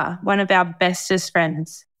Maya, one of our bestest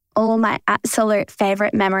friends. All my absolute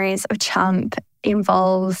favourite memories of Chump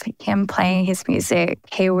involve him playing his music.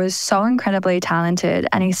 He was so incredibly talented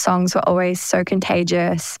and his songs were always so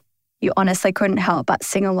contagious. You honestly couldn't help but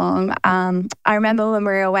sing along. I remember when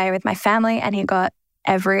we were away with my family and he got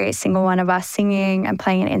every single one of us singing and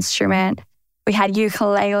playing an instrument. We had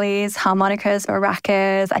ukuleles, harmonicas,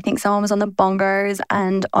 maracas. I think someone was on the bongos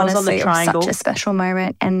and honestly it was such a special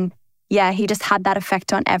moment. And yeah, he just had that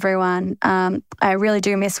effect on everyone. I really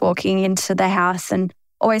do miss walking into the house and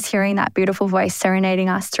always hearing that beautiful voice serenading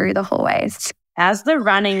us through the hallways. As the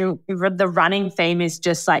running theme is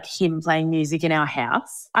just like him playing music in our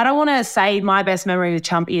house. I don't want to say my best memory with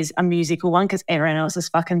Chump is a musical one because everyone else has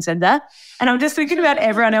fucking said that. And I'm just thinking about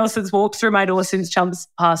everyone else that's walked through my door since Chump's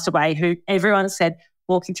passed away, who everyone said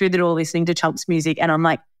walking through the door listening to Chump's music. And I'm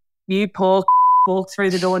like, you poor walk through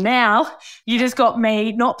the door now. You just got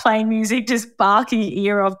me not playing music, just barking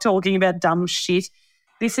your ear off talking about dumb shit.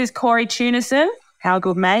 This is Corey Tunison. How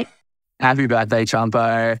good, mate? Happy birthday,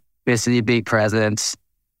 Chumpo. Missing your big presents,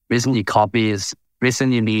 missing your copies,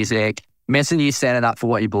 missing your music, missing you standing up for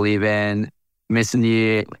what you believe in, missing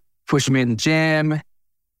you pushing me in the gym,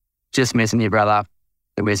 just missing you, brother.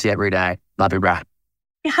 I miss you every day. Love you, bro.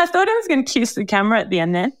 Yeah, I thought I was going to kiss the camera at the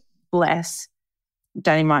end there. Bless.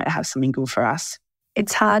 Danny might have something good for us.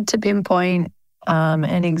 It's hard to pinpoint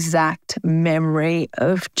an exact memory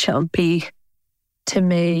of Chumpy. To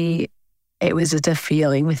me, it was just a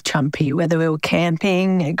feeling with Chumpy, whether we were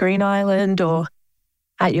camping at Green Island or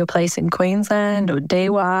at your place in Queensland or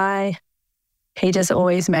DY. He just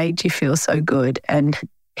always made you feel so good, and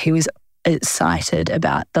he was excited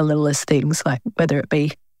about the littlest things, like whether it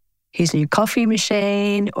be his new coffee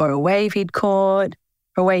machine or a wave he'd caught,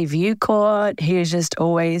 or a wave you caught. He was just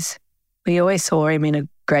always, we always saw him in a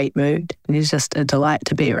great mood, and he's just a delight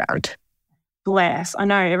to be around. Bless. I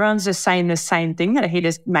know everyone's just saying the same thing, that he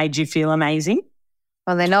just made you feel amazing.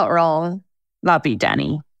 Well, they're not wrong. Love you,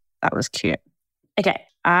 Danny. That was cute. Okay,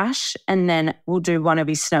 Ash, and then we'll do one of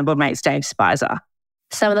his snowboard mates, Dave Spicer.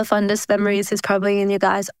 Some of the fondest memories is probably in your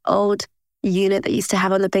guys' old unit that used to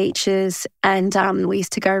have on the beaches, and we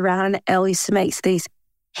used to go around and Elle used to make these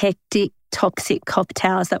hectic, toxic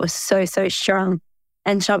cocktails that were so, so strong.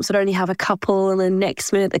 And Chumps would only have a couple, and then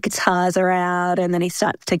next minute the guitars are out, and then he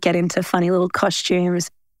starts to get into funny little costumes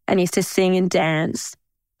and used to sing and dance.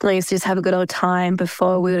 And we used to just have a good old time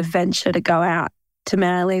before we would venture to go out to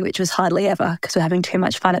Manly, which was hardly ever because we're having too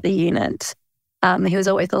much fun at the unit. He was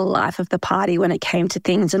always the life of the party when it came to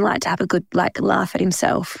things and liked to have a good laugh at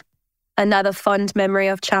himself. Another fond memory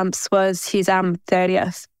of Chumps was his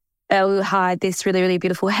 30th. Elle had this really, really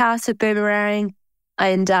beautiful house at Boomerang,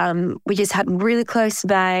 and we just had really close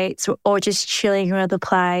mates, or just chilling around the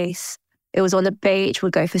place. It was on the beach.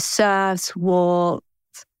 We'd go for surfs, walks,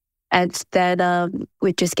 and then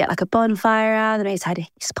we'd just get a bonfire out, and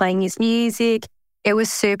he's playing his music. It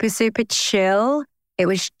was super, super chill. It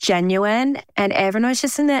was genuine, and everyone was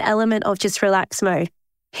just in their element of just relaxed mode.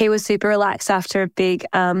 He was super relaxed after a big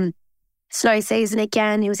snow season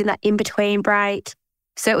again. He was in that in-between break.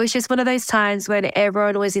 So it was just one of those times when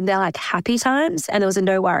everyone was in their happy times and there was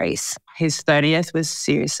no worries. His 30th was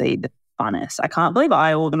seriously the funnest. I can't believe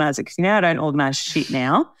I organised it, because I don't organise shit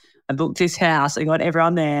now. I booked this house. I got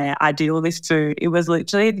everyone there. I did all this too. It was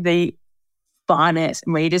literally the funnest.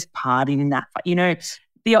 And we just partied in that.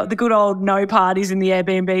 The good old no parties in the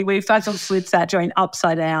Airbnb. We fucking flipped that joint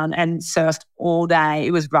upside down and surfed all day.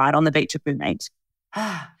 It was right on the beach at Boomate.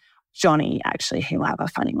 Johnny, actually, he'll have a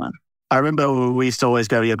funny one. I remember we used to always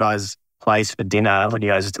go to your guys' place for dinner when you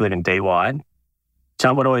guys used to live in DY.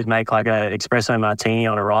 Chump would always make an espresso martini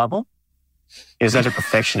on arrival. He was such a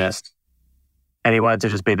perfectionist, and he wanted to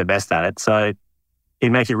just be the best at it. So he'd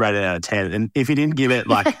make you rate it out of 10. And if you didn't give it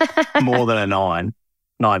more than a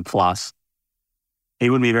 9 plus, he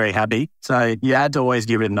wouldn't be very happy. So you had to always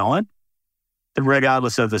give it a 9,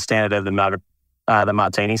 regardless of the standard of the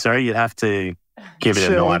martini. You'd have to give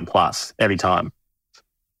it a 9 plus every time.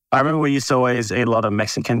 I remember we used to always eat a lot of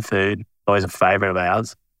Mexican food, always a favourite of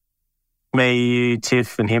ours. Me, you,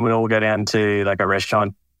 Tiff, and him would all go down to a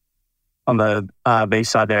restaurant on the beach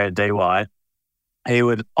side there at DY. He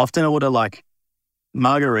would often order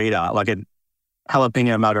margarita, a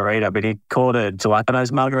jalapeno margarita, but he called it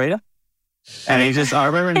Jalapenos margarita. And I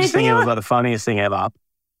remember him just thinking it was the funniest thing ever.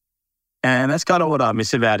 And that's kind of what I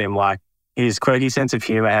miss about him, his quirky sense of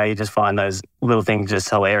humour, how you just find those little things just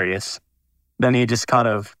hilarious. Then he just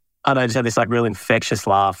just had this real infectious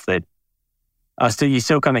laugh that you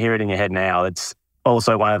still kind of hear it in your head now. It's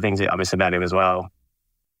also one of the things that I miss about him as well.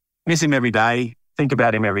 Miss him every day, think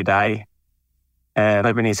about him every day, and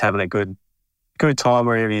hoping he's having a good time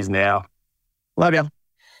wherever he is now. Love you.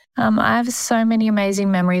 I have so many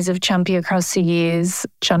amazing memories of Chumpy across the years.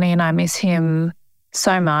 Johnny and I miss him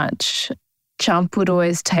so much. Chump would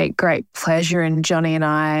always take great pleasure in Johnny and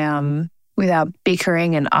I with our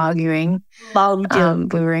bickering and arguing.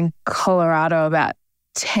 We were in Colorado about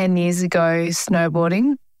 10 years ago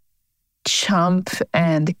snowboarding. Chump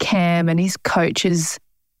and Cam and his coaches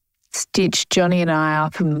stitched Johnny and I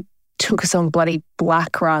up and took us on bloody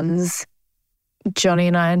black runs. Johnny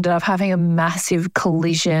and I ended up having a massive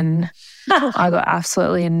collision. I got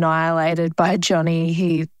absolutely annihilated by Johnny.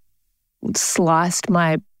 He sliced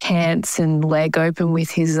my pants and leg open with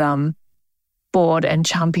his board, and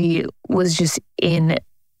Chumpy was just in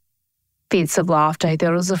fits of laughter. I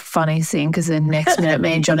thought it was the funniest thing because the next minute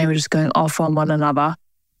me and Johnny were just going off on one another.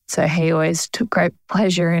 So he always took great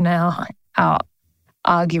pleasure in our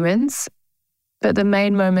arguments. But the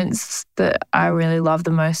main moments that I really loved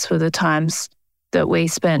the most were the times that we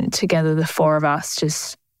spent together, the four of us,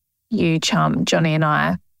 just you, Chump, Johnny and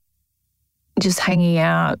I. just hanging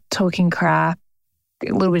out, talking crap,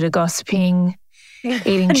 a little bit of gossiping,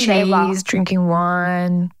 eating cheese, drinking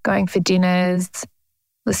wine, going for dinners,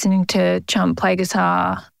 listening to Chump play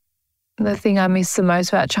guitar. The thing I miss the most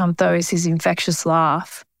about Chump, though, is his infectious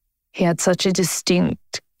laugh. He had such a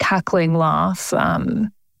distinct, cackling laugh.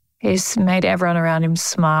 He just made everyone around him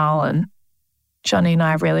smile, and Johnny and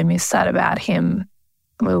I really miss that about him.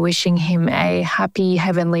 We're wishing him a happy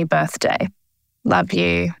heavenly birthday. Love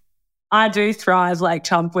you. I do thrive like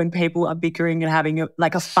Chump when people are bickering and having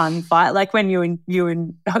a fun fight. Like when you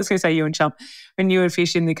and I was going to say you and Chump, when you and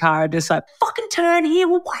Fish in the car are just like, fucking turn here.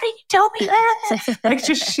 Well, why didn't you tell me that? Like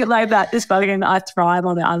just shit like that. Just fucking, I thrive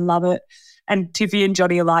on it. I love it. And Tiffy and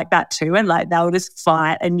Johnny are like that too. And like they'll just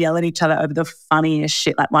fight and yell at each other over the funniest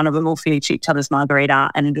shit. Like one of them will finish each other's margarita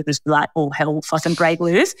and it'll just be like all hell fucking break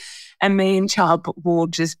loose. And me and Chump will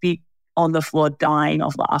just be on the floor dying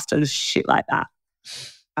of laughter, just shit like that.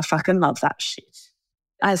 I fucking love that shit.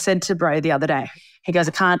 I said to Bro the other day, he goes,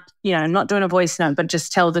 I can't, I'm not doing a voice note, but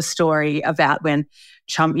just tell the story about when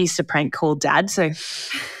Chump used to prank call Dad. So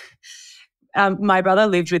my brother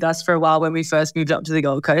lived with us for a while when we first moved up to the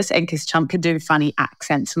Gold Coast, and because Chump could do funny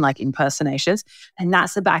accents and like impersonations. And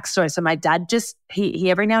that's the backstory. So my dad just, he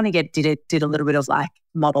every now and again did a little bit of like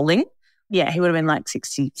modelling. Yeah, he would have been like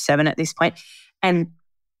 67 at this point. And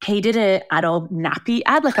he did an adult nappy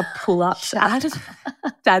ad, like a pull-ups ad.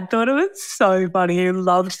 Dad thought it was so funny. He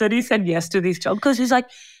loved that he said yes to this job because he's like,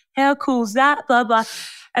 how cool is that? Blah, blah.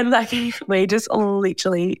 And like we just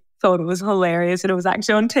literally thought it was hilarious, and it was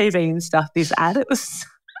actually on TV and stuff, this ad. It was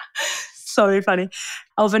so funny.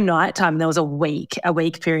 Overnight time, there was a week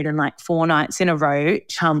period, and like 4 nights in a row,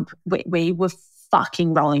 Chump, we were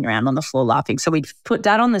fucking rolling around on the floor laughing. So we'd put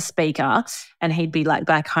Dad on the speaker and he'd be like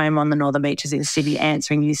back home on the Northern Beaches in Sydney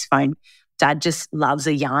answering his phone. Dad just loves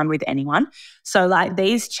a yarn with anyone. So like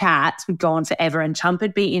these chats would go on forever, and Chump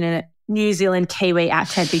would be in a New Zealand Kiwi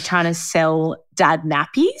accent, be trying to sell Dad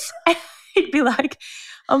nappies. He'd be like,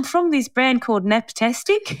 I'm from this brand called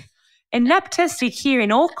Naptastic, and Naptastic here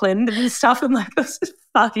in Auckland and stuff. I'm like, this is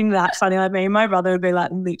fucking that funny. Like me and my brother would be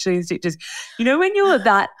like literally in stitches. You know when you're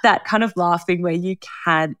that kind of laughing where you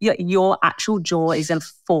can, your actual jaw is going to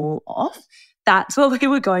fall off? That's what we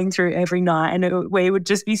were going through every night, and we would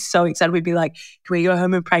just be so excited. We'd be like, can we go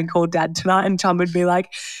home and prank call Dad tonight? And Chum would be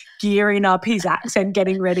like gearing up his accent,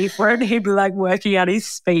 getting ready for it. And he'd be like working out his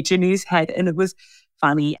speech in his head, and it was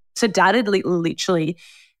funny. So Dad would literally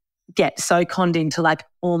get so conned into like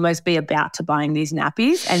almost be about to buying these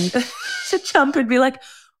nappies, and so Chump would be like,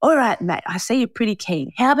 all right, mate, I see you're pretty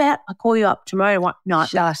keen. How about I call you up tomorrow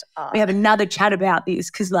night? We have another chat about this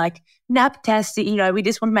because like Naptastic, we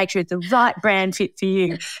just want to make sure it's the right brand fit for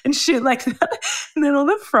you and shit like that. And then on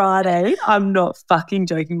the Friday, I'm not fucking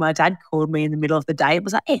joking, my dad called me in the middle of the day. It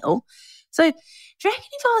was like, "Ew, so do you reckon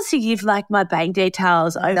if I was to give like my bank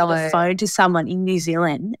details over the phone to someone in New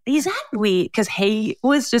Zealand, is that weird?" Because he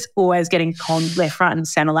was just always getting conned left, right and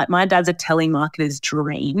centre. Like my dad's a telemarketer's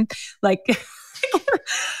dream. Like,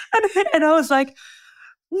 and I was like,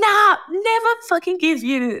 nah, never fucking give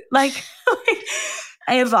you, like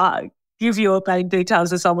ever give your bank details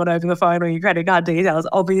to someone over the phone or your credit card details,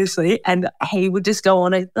 obviously. And he would just go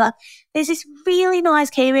on and like, there's this really nice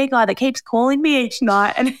Kiwi guy that keeps calling me each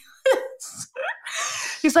night. And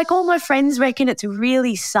he's like, all my friends reckon it's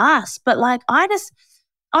really sus, but like I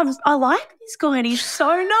like this guy and he's so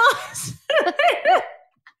nice.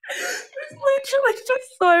 It's literally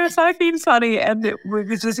just so fucking funny, and it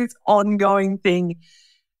was just this ongoing thing,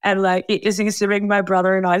 and like it just used to bring my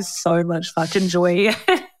brother and I so much fucking joy.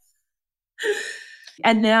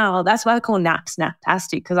 And now that's why I call naps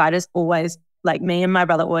Naptastic, because I just always, like me and my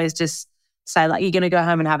brother always just say like, you're going to go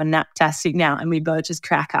home and have a Naptastic now, and we both just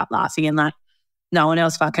crack up laughing, and like no one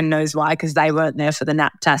else fucking knows why, because they weren't there for the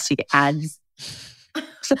Naptastic ads.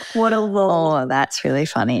 What a lol. Oh, that's really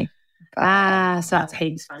funny. So that's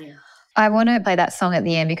heaps funny. I want to play that song at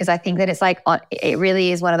the end because I think that it's like, it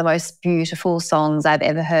really is one of the most beautiful songs I've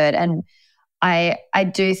ever heard. And I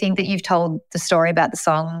do think that you've told the story about the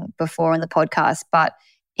song before on the podcast, but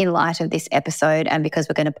in light of this episode and because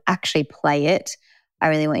we're going to actually play it, I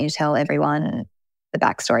really want you to tell everyone the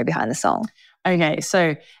backstory behind the song. Okay,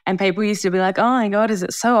 so, and people used to be like, oh my God, is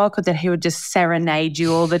it so awkward that he would just serenade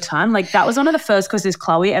you all the time? Like that was one of the first questions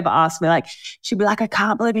Chloe ever asked me. Like she'd be like, I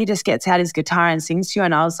can't believe he just gets out his guitar and sings to you.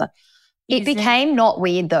 And I was like, it became not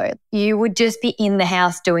weird though. You would just be in the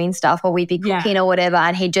house doing stuff, or we'd be cooking or whatever,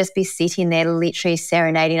 and he'd just be sitting there literally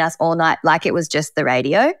serenading us all night like it was just the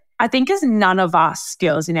radio. I think as none of us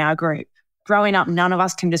girls in our group, growing up, none of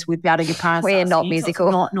us can just whip out a guitar. We're not musical.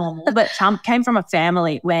 It's not normal. But Chump came from a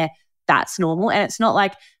family where that's normal. And it's not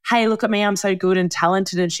like, hey, look at me, I'm so good and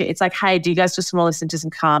talented and shit. It's like, hey, do you guys just want to listen to some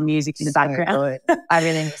calm music in the background? I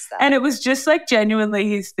really miss that. And it was just like genuinely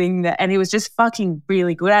his thing and he was just fucking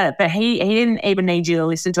really good at it. But he didn't even need you to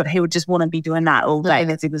listen to it. He would just want to be doing that all day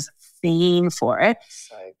because it was a theme for it.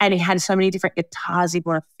 And he had so many different guitars. He'd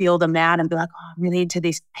want to feel them out and be like, oh, I'm really into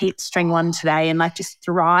this 8-string one today, and like just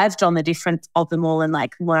thrived on the difference of them all and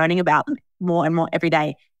like learning about them more and more every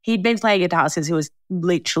day. He'd been playing guitar since he was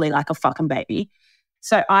literally like a fucking baby.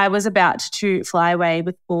 So I was about to fly away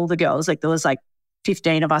with all the girls. Like there was like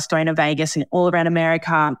 15 of us going to Vegas and all around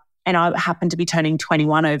America. And I happened to be turning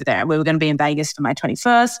 21 over there. We were going to be in Vegas for my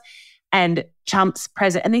 21st. And Chump's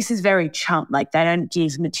present, and this is very Chump, like they don't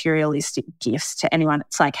give materialistic gifts to anyone.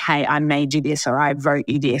 It's like, hey, I made you this, or I wrote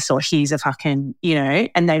you this, or here's a fucking,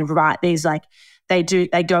 and they write these like, they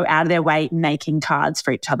go out of their way making cards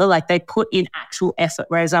for each other. Like they put in actual effort.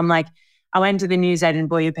 Whereas I'm like, I went to the newsagent and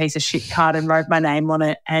bought you a piece of shit card and wrote my name on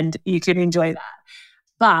it and you could enjoy that.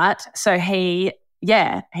 But so he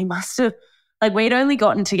must have, like we'd only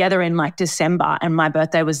gotten together in like December and my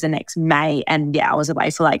birthday was the next May. And I was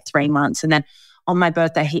away for like 3 months. And then on my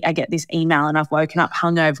birthday, I get this email and I've woken up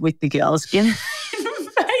hungover with the girls in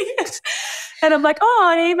Vegas. And I'm like,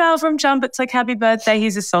 oh, an email from Chump. It's like, happy birthday.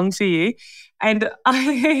 Here's a song for you. And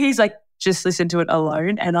he's like, just listen to it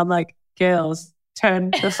alone. And I'm like, girls,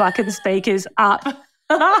 turn the fucking speakers up. And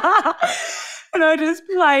I just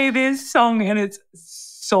play this song and it's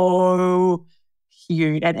so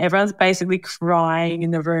cute. And everyone's basically crying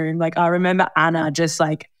in the room. Like I remember Anna just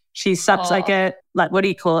like, she's such like a, like what do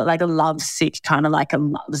you call it? Like a lovesick kind of like a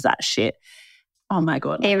loves that shit. Oh my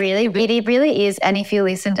God. It really is. And if you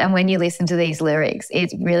listen and when you listen to these lyrics,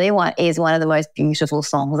 it really is one of the most beautiful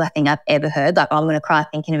songs I think I've ever heard. Like I'm going to cry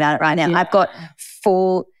thinking about it right now. Yeah. I've got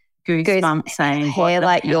full goosebumps saying hair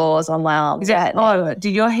like yours on my arms. Oh,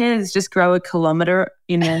 did your hairs just grow a kilometre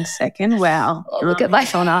in a second? Wow. Look at my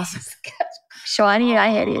on us. Shiny our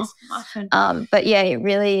head is. But yeah, it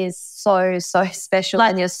really is so, so special. Like,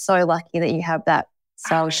 and you're so lucky that you have that.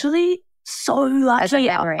 So actually, so lucky.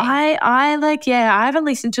 I haven't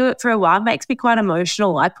listened to it for a while. It makes me quite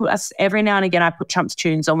emotional. Every now and again I put Chump's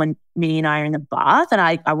tunes on when Minnie and I are in the bath, and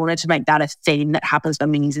I wanted to make that a theme that happens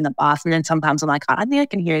when Minnie's in the bath. And then sometimes I'm like, I think I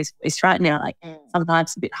can hear his voice right now. Like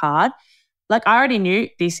sometimes it's a bit hard. Like I already knew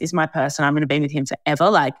this is my person. I'm going to be with him forever.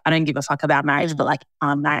 Like I don't give a fuck about marriage, but like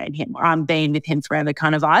I'm marrying him or I'm being with him forever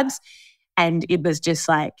kind of vibes. And it was just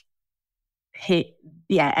like, anyway,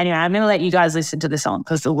 I'm going to let you guys listen to the song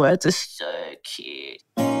because the words are so cute.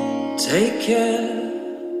 Take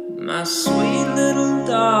care, my sweet little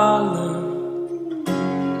darling.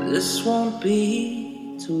 This won't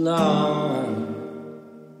be too long.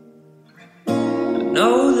 I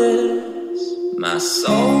know this. My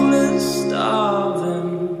soul is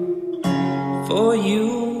starving for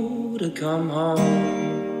you to come home.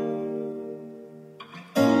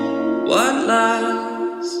 What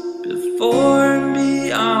lies before and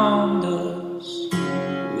beyond us,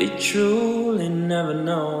 we truly never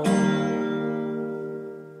know.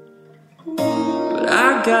 But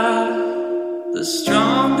I got the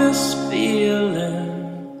strongest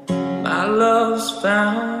feeling, my love's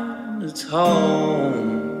found its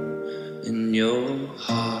home in your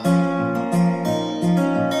heart.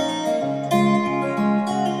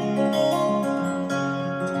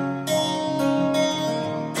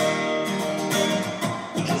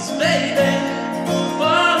 Cause baby,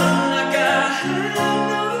 falling like I had no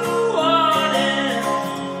warning,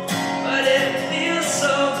 but it feels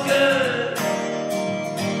so good.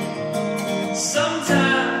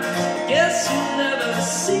 Sometimes I guess you never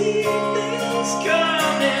see things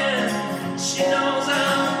coming. She knows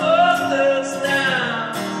I'm worthless now.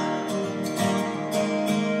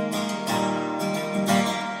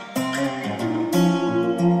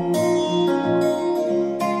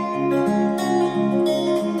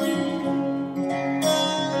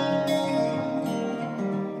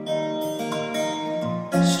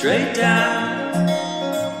 Straight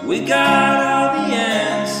down, we got all the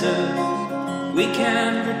answers. We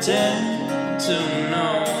can't pretend to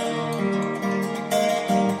know.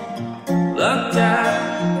 Looked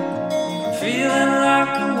out, feeling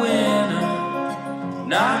like a winner,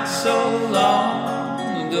 not so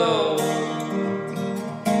long ago.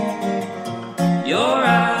 Your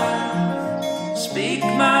eyes speak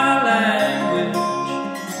my language,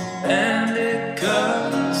 and it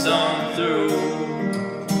cuts on through.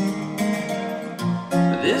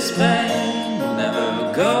 This pain will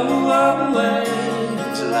never go away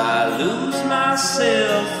till I lose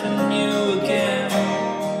myself in you again.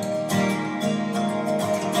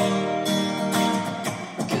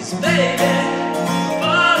 Cause baby,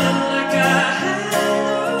 falling like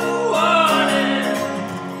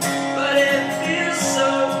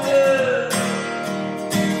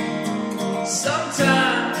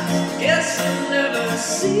she'll never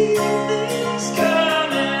see this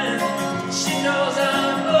coming. She knows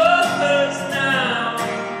I'm all hers now.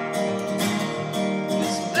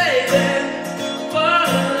 'Cause baby,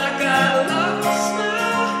 falling like I lost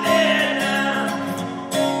my head now.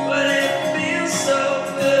 But it feels so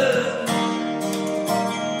good.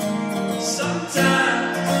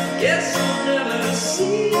 Sometimes, guess you'll never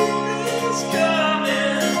see this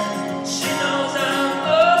coming. She knows I'm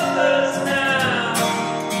all hers now.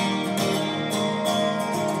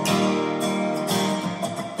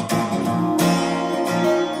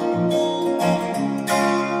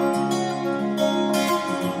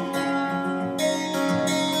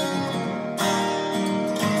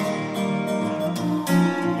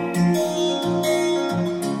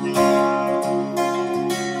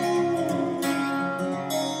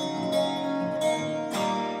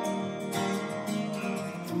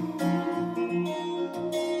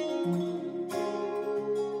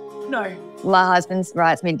 No. My husband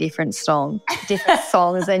writes me different songs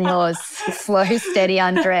than yours. Slow, steady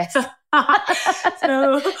undress. So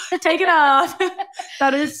take it off.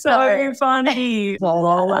 That is so funny.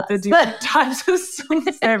 The different types of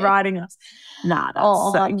songs they're writing us. Nah,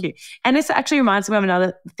 that's so cute. And this actually reminds me of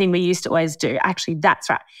another thing we used to always do. Actually, that's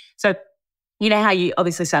right. So you know how you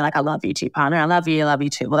obviously say like, I love you to your partner. I love you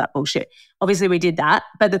too. All that bullshit. Obviously we did that.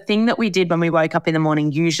 But the thing that we did when we woke up in the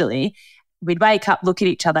morning, usually we'd wake up, look at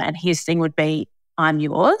each other, and his thing would be, I'm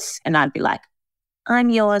yours. And I'd be like, I'm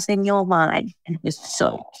yours and you're mine. And it was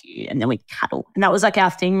so cute. And then we'd cuddle. And that was like our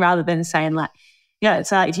thing, rather than saying like,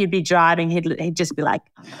 it's like if you'd be driving, he'd just be like,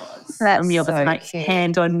 I'm yours, so like cute.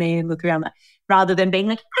 hand on me and look around, like, rather than being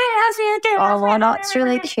like, hey, how's you doing? Oh, well, no, it's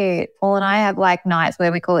really cute. Paul and I have like nights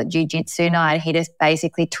where we call it jiu-jitsu night. He just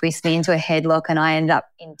basically twists me into a headlock and I end up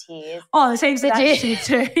in tears. Oh, it seems that shit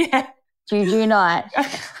too. Yeah. Juju night.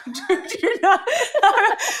 Have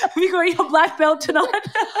you got your black belt tonight?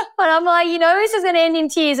 But I'm like, this is going to end in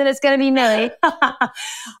tears and it's going to be me.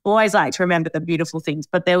 Always like to remember the beautiful things.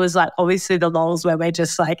 But there was like obviously the lols where we're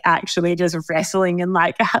just like actually just wrestling and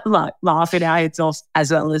like laughing our heads off, as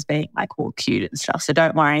well as being like all cute and stuff. So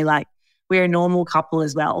don't worry, like we're a normal couple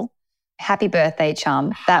as well. Happy birthday,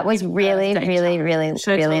 Chum. That was really, really, really,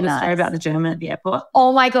 Should I really tell the nice. story about the German at the airport?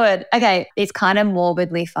 Oh my God. Okay. It's kind of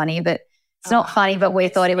morbidly funny, but it's not funny, but we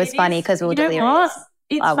thought it was funny because we were delirious. What?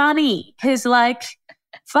 It's funny because like,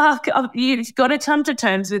 fuck, you've got to come to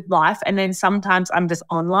terms with life. And then sometimes I'm just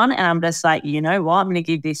on one and I'm just like, you know what? I'm going to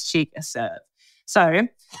give this chick a serve. So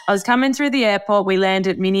I was coming through the airport.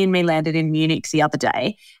 Minnie and me landed in Munich the other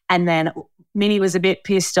day. And then Minnie was a bit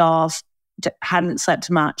pissed off, hadn't slept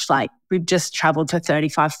much. Like we've just traveled for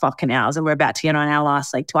 35 fucking hours and we're about to get on our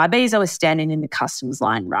last leg to Ibiza. I was standing in the customs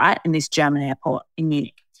line, right, in this German airport in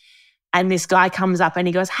Munich. And this guy comes up and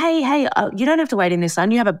he goes, hey, you don't have to wait in this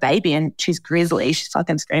line. You have a baby. And she's grizzly. She's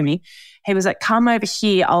fucking screaming. He was like, come over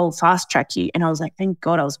here. I'll fast track you. And I was like, thank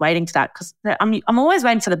God I was waiting for that, because I'm always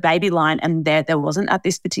waiting for the baby line, and there wasn't at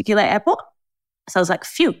this particular airport. So I was like,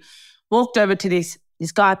 phew. Walked over to this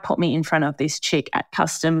guy, put me in front of this chick at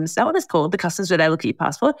customs. Is that what it's called? The customs where they look at your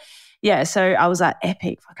passport? Yeah. So I was like,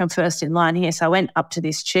 epic. Fucking first in line here. So I went up to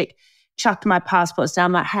this chick, chucked my passports down.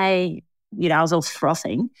 I'm like, hey, I was all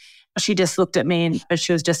frothing. She just looked at me and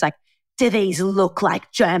she was just like, do these look like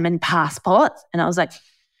German passports? And I was like,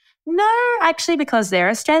 no, actually, because they're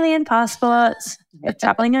Australian passports. They're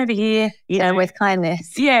traveling over here. With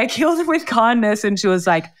kindness. Yeah, kill them with kindness. And she was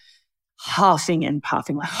like huffing and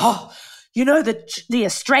puffing, like, oh, the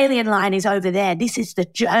Australian line is over there. This is the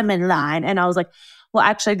German line. And I was like, well,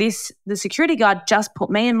 actually, the security guard just put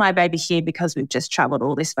me and my baby here because we've just travelled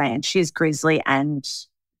all this way, and she's grizzly, and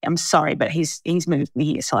I'm sorry, but he's moved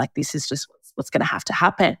me here. So like, this is just what's going to have to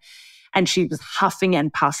happen. And she was huffing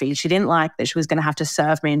and puffing. She didn't like that she was going to have to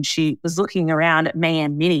serve me. And she was looking around at me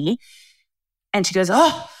and Minnie. And she goes,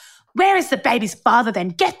 oh, where is the baby's father then?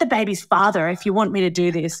 Get the baby's father if you want me to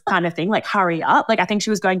do this kind of thing. Like, hurry up. Like, I think she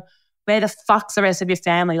was going, where the fuck's the rest of your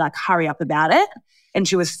family? Like, hurry up about it. And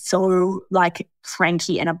she was so like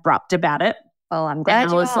cranky and abrupt about it. Well, I'm glad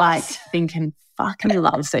I was like thinking, fucking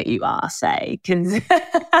loves that you are, say.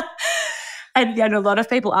 And a lot of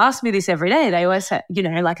people ask me this every day. They always say,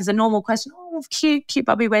 like as a normal question, oh, cute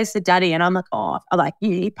Bubby, where's the daddy? And I'm like, oh,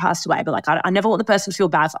 he passed away. But like, I never want the person to feel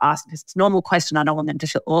bad for asking, because it's a normal question. I don't want them to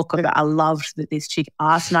feel awkward. But I loved that this chick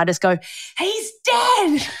asked, and I just go, he's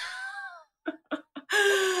dead.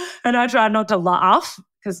 And I tried not to laugh,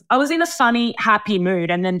 because I was in a funny, happy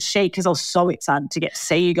mood. And then because I was so excited to get to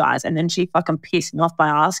see you guys. And then she fucking pissed me off by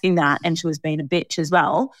asking that. And she was being a bitch as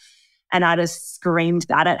well. And I just screamed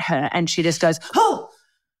that at her. And she just goes, oh,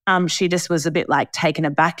 She just was a bit like taken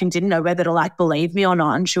aback and didn't know whether to like believe me or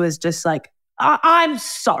not. And she was just like, I'm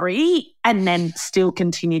sorry. And then still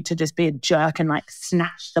continued to just be a jerk and like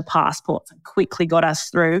snatched the passports and quickly got us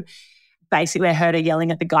through. Basically, I heard her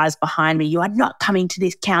yelling at the guys behind me, you are not coming to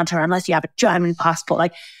this counter unless you have a German passport.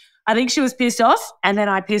 Like, I think she was pissed off. And then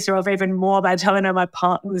I pissed her off even more by telling her my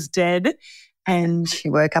partner was dead. And she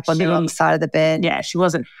woke up on the wrong side of the bed. Yeah, she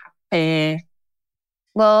wasn't happy.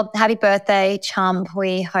 Well, happy birthday, Chump.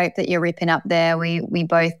 We hope that you're ripping up there. We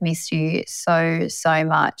both miss you so, so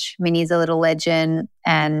much. Minnie's a little legend,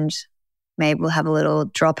 and maybe we'll have a little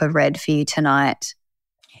drop of red for you tonight.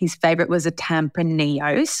 His favourite was a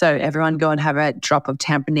Tempranillo. So everyone go and have a drop of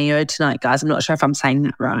Tempranillo tonight, guys. I'm not sure if I'm saying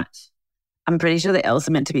that right. I'm pretty sure the L's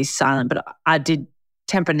are meant to be silent, but I did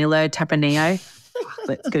Tempranillo.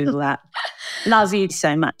 Let's Google that. Love you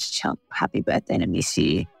so much, Chump. Happy birthday, and I miss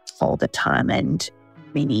you all the time. And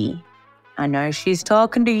Minnie, I know she's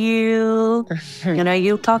talking to you. I know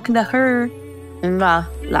you're talking to her.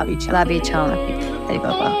 Love you, Chump. Love you, Chump. Happy birthday,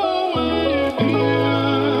 Baba.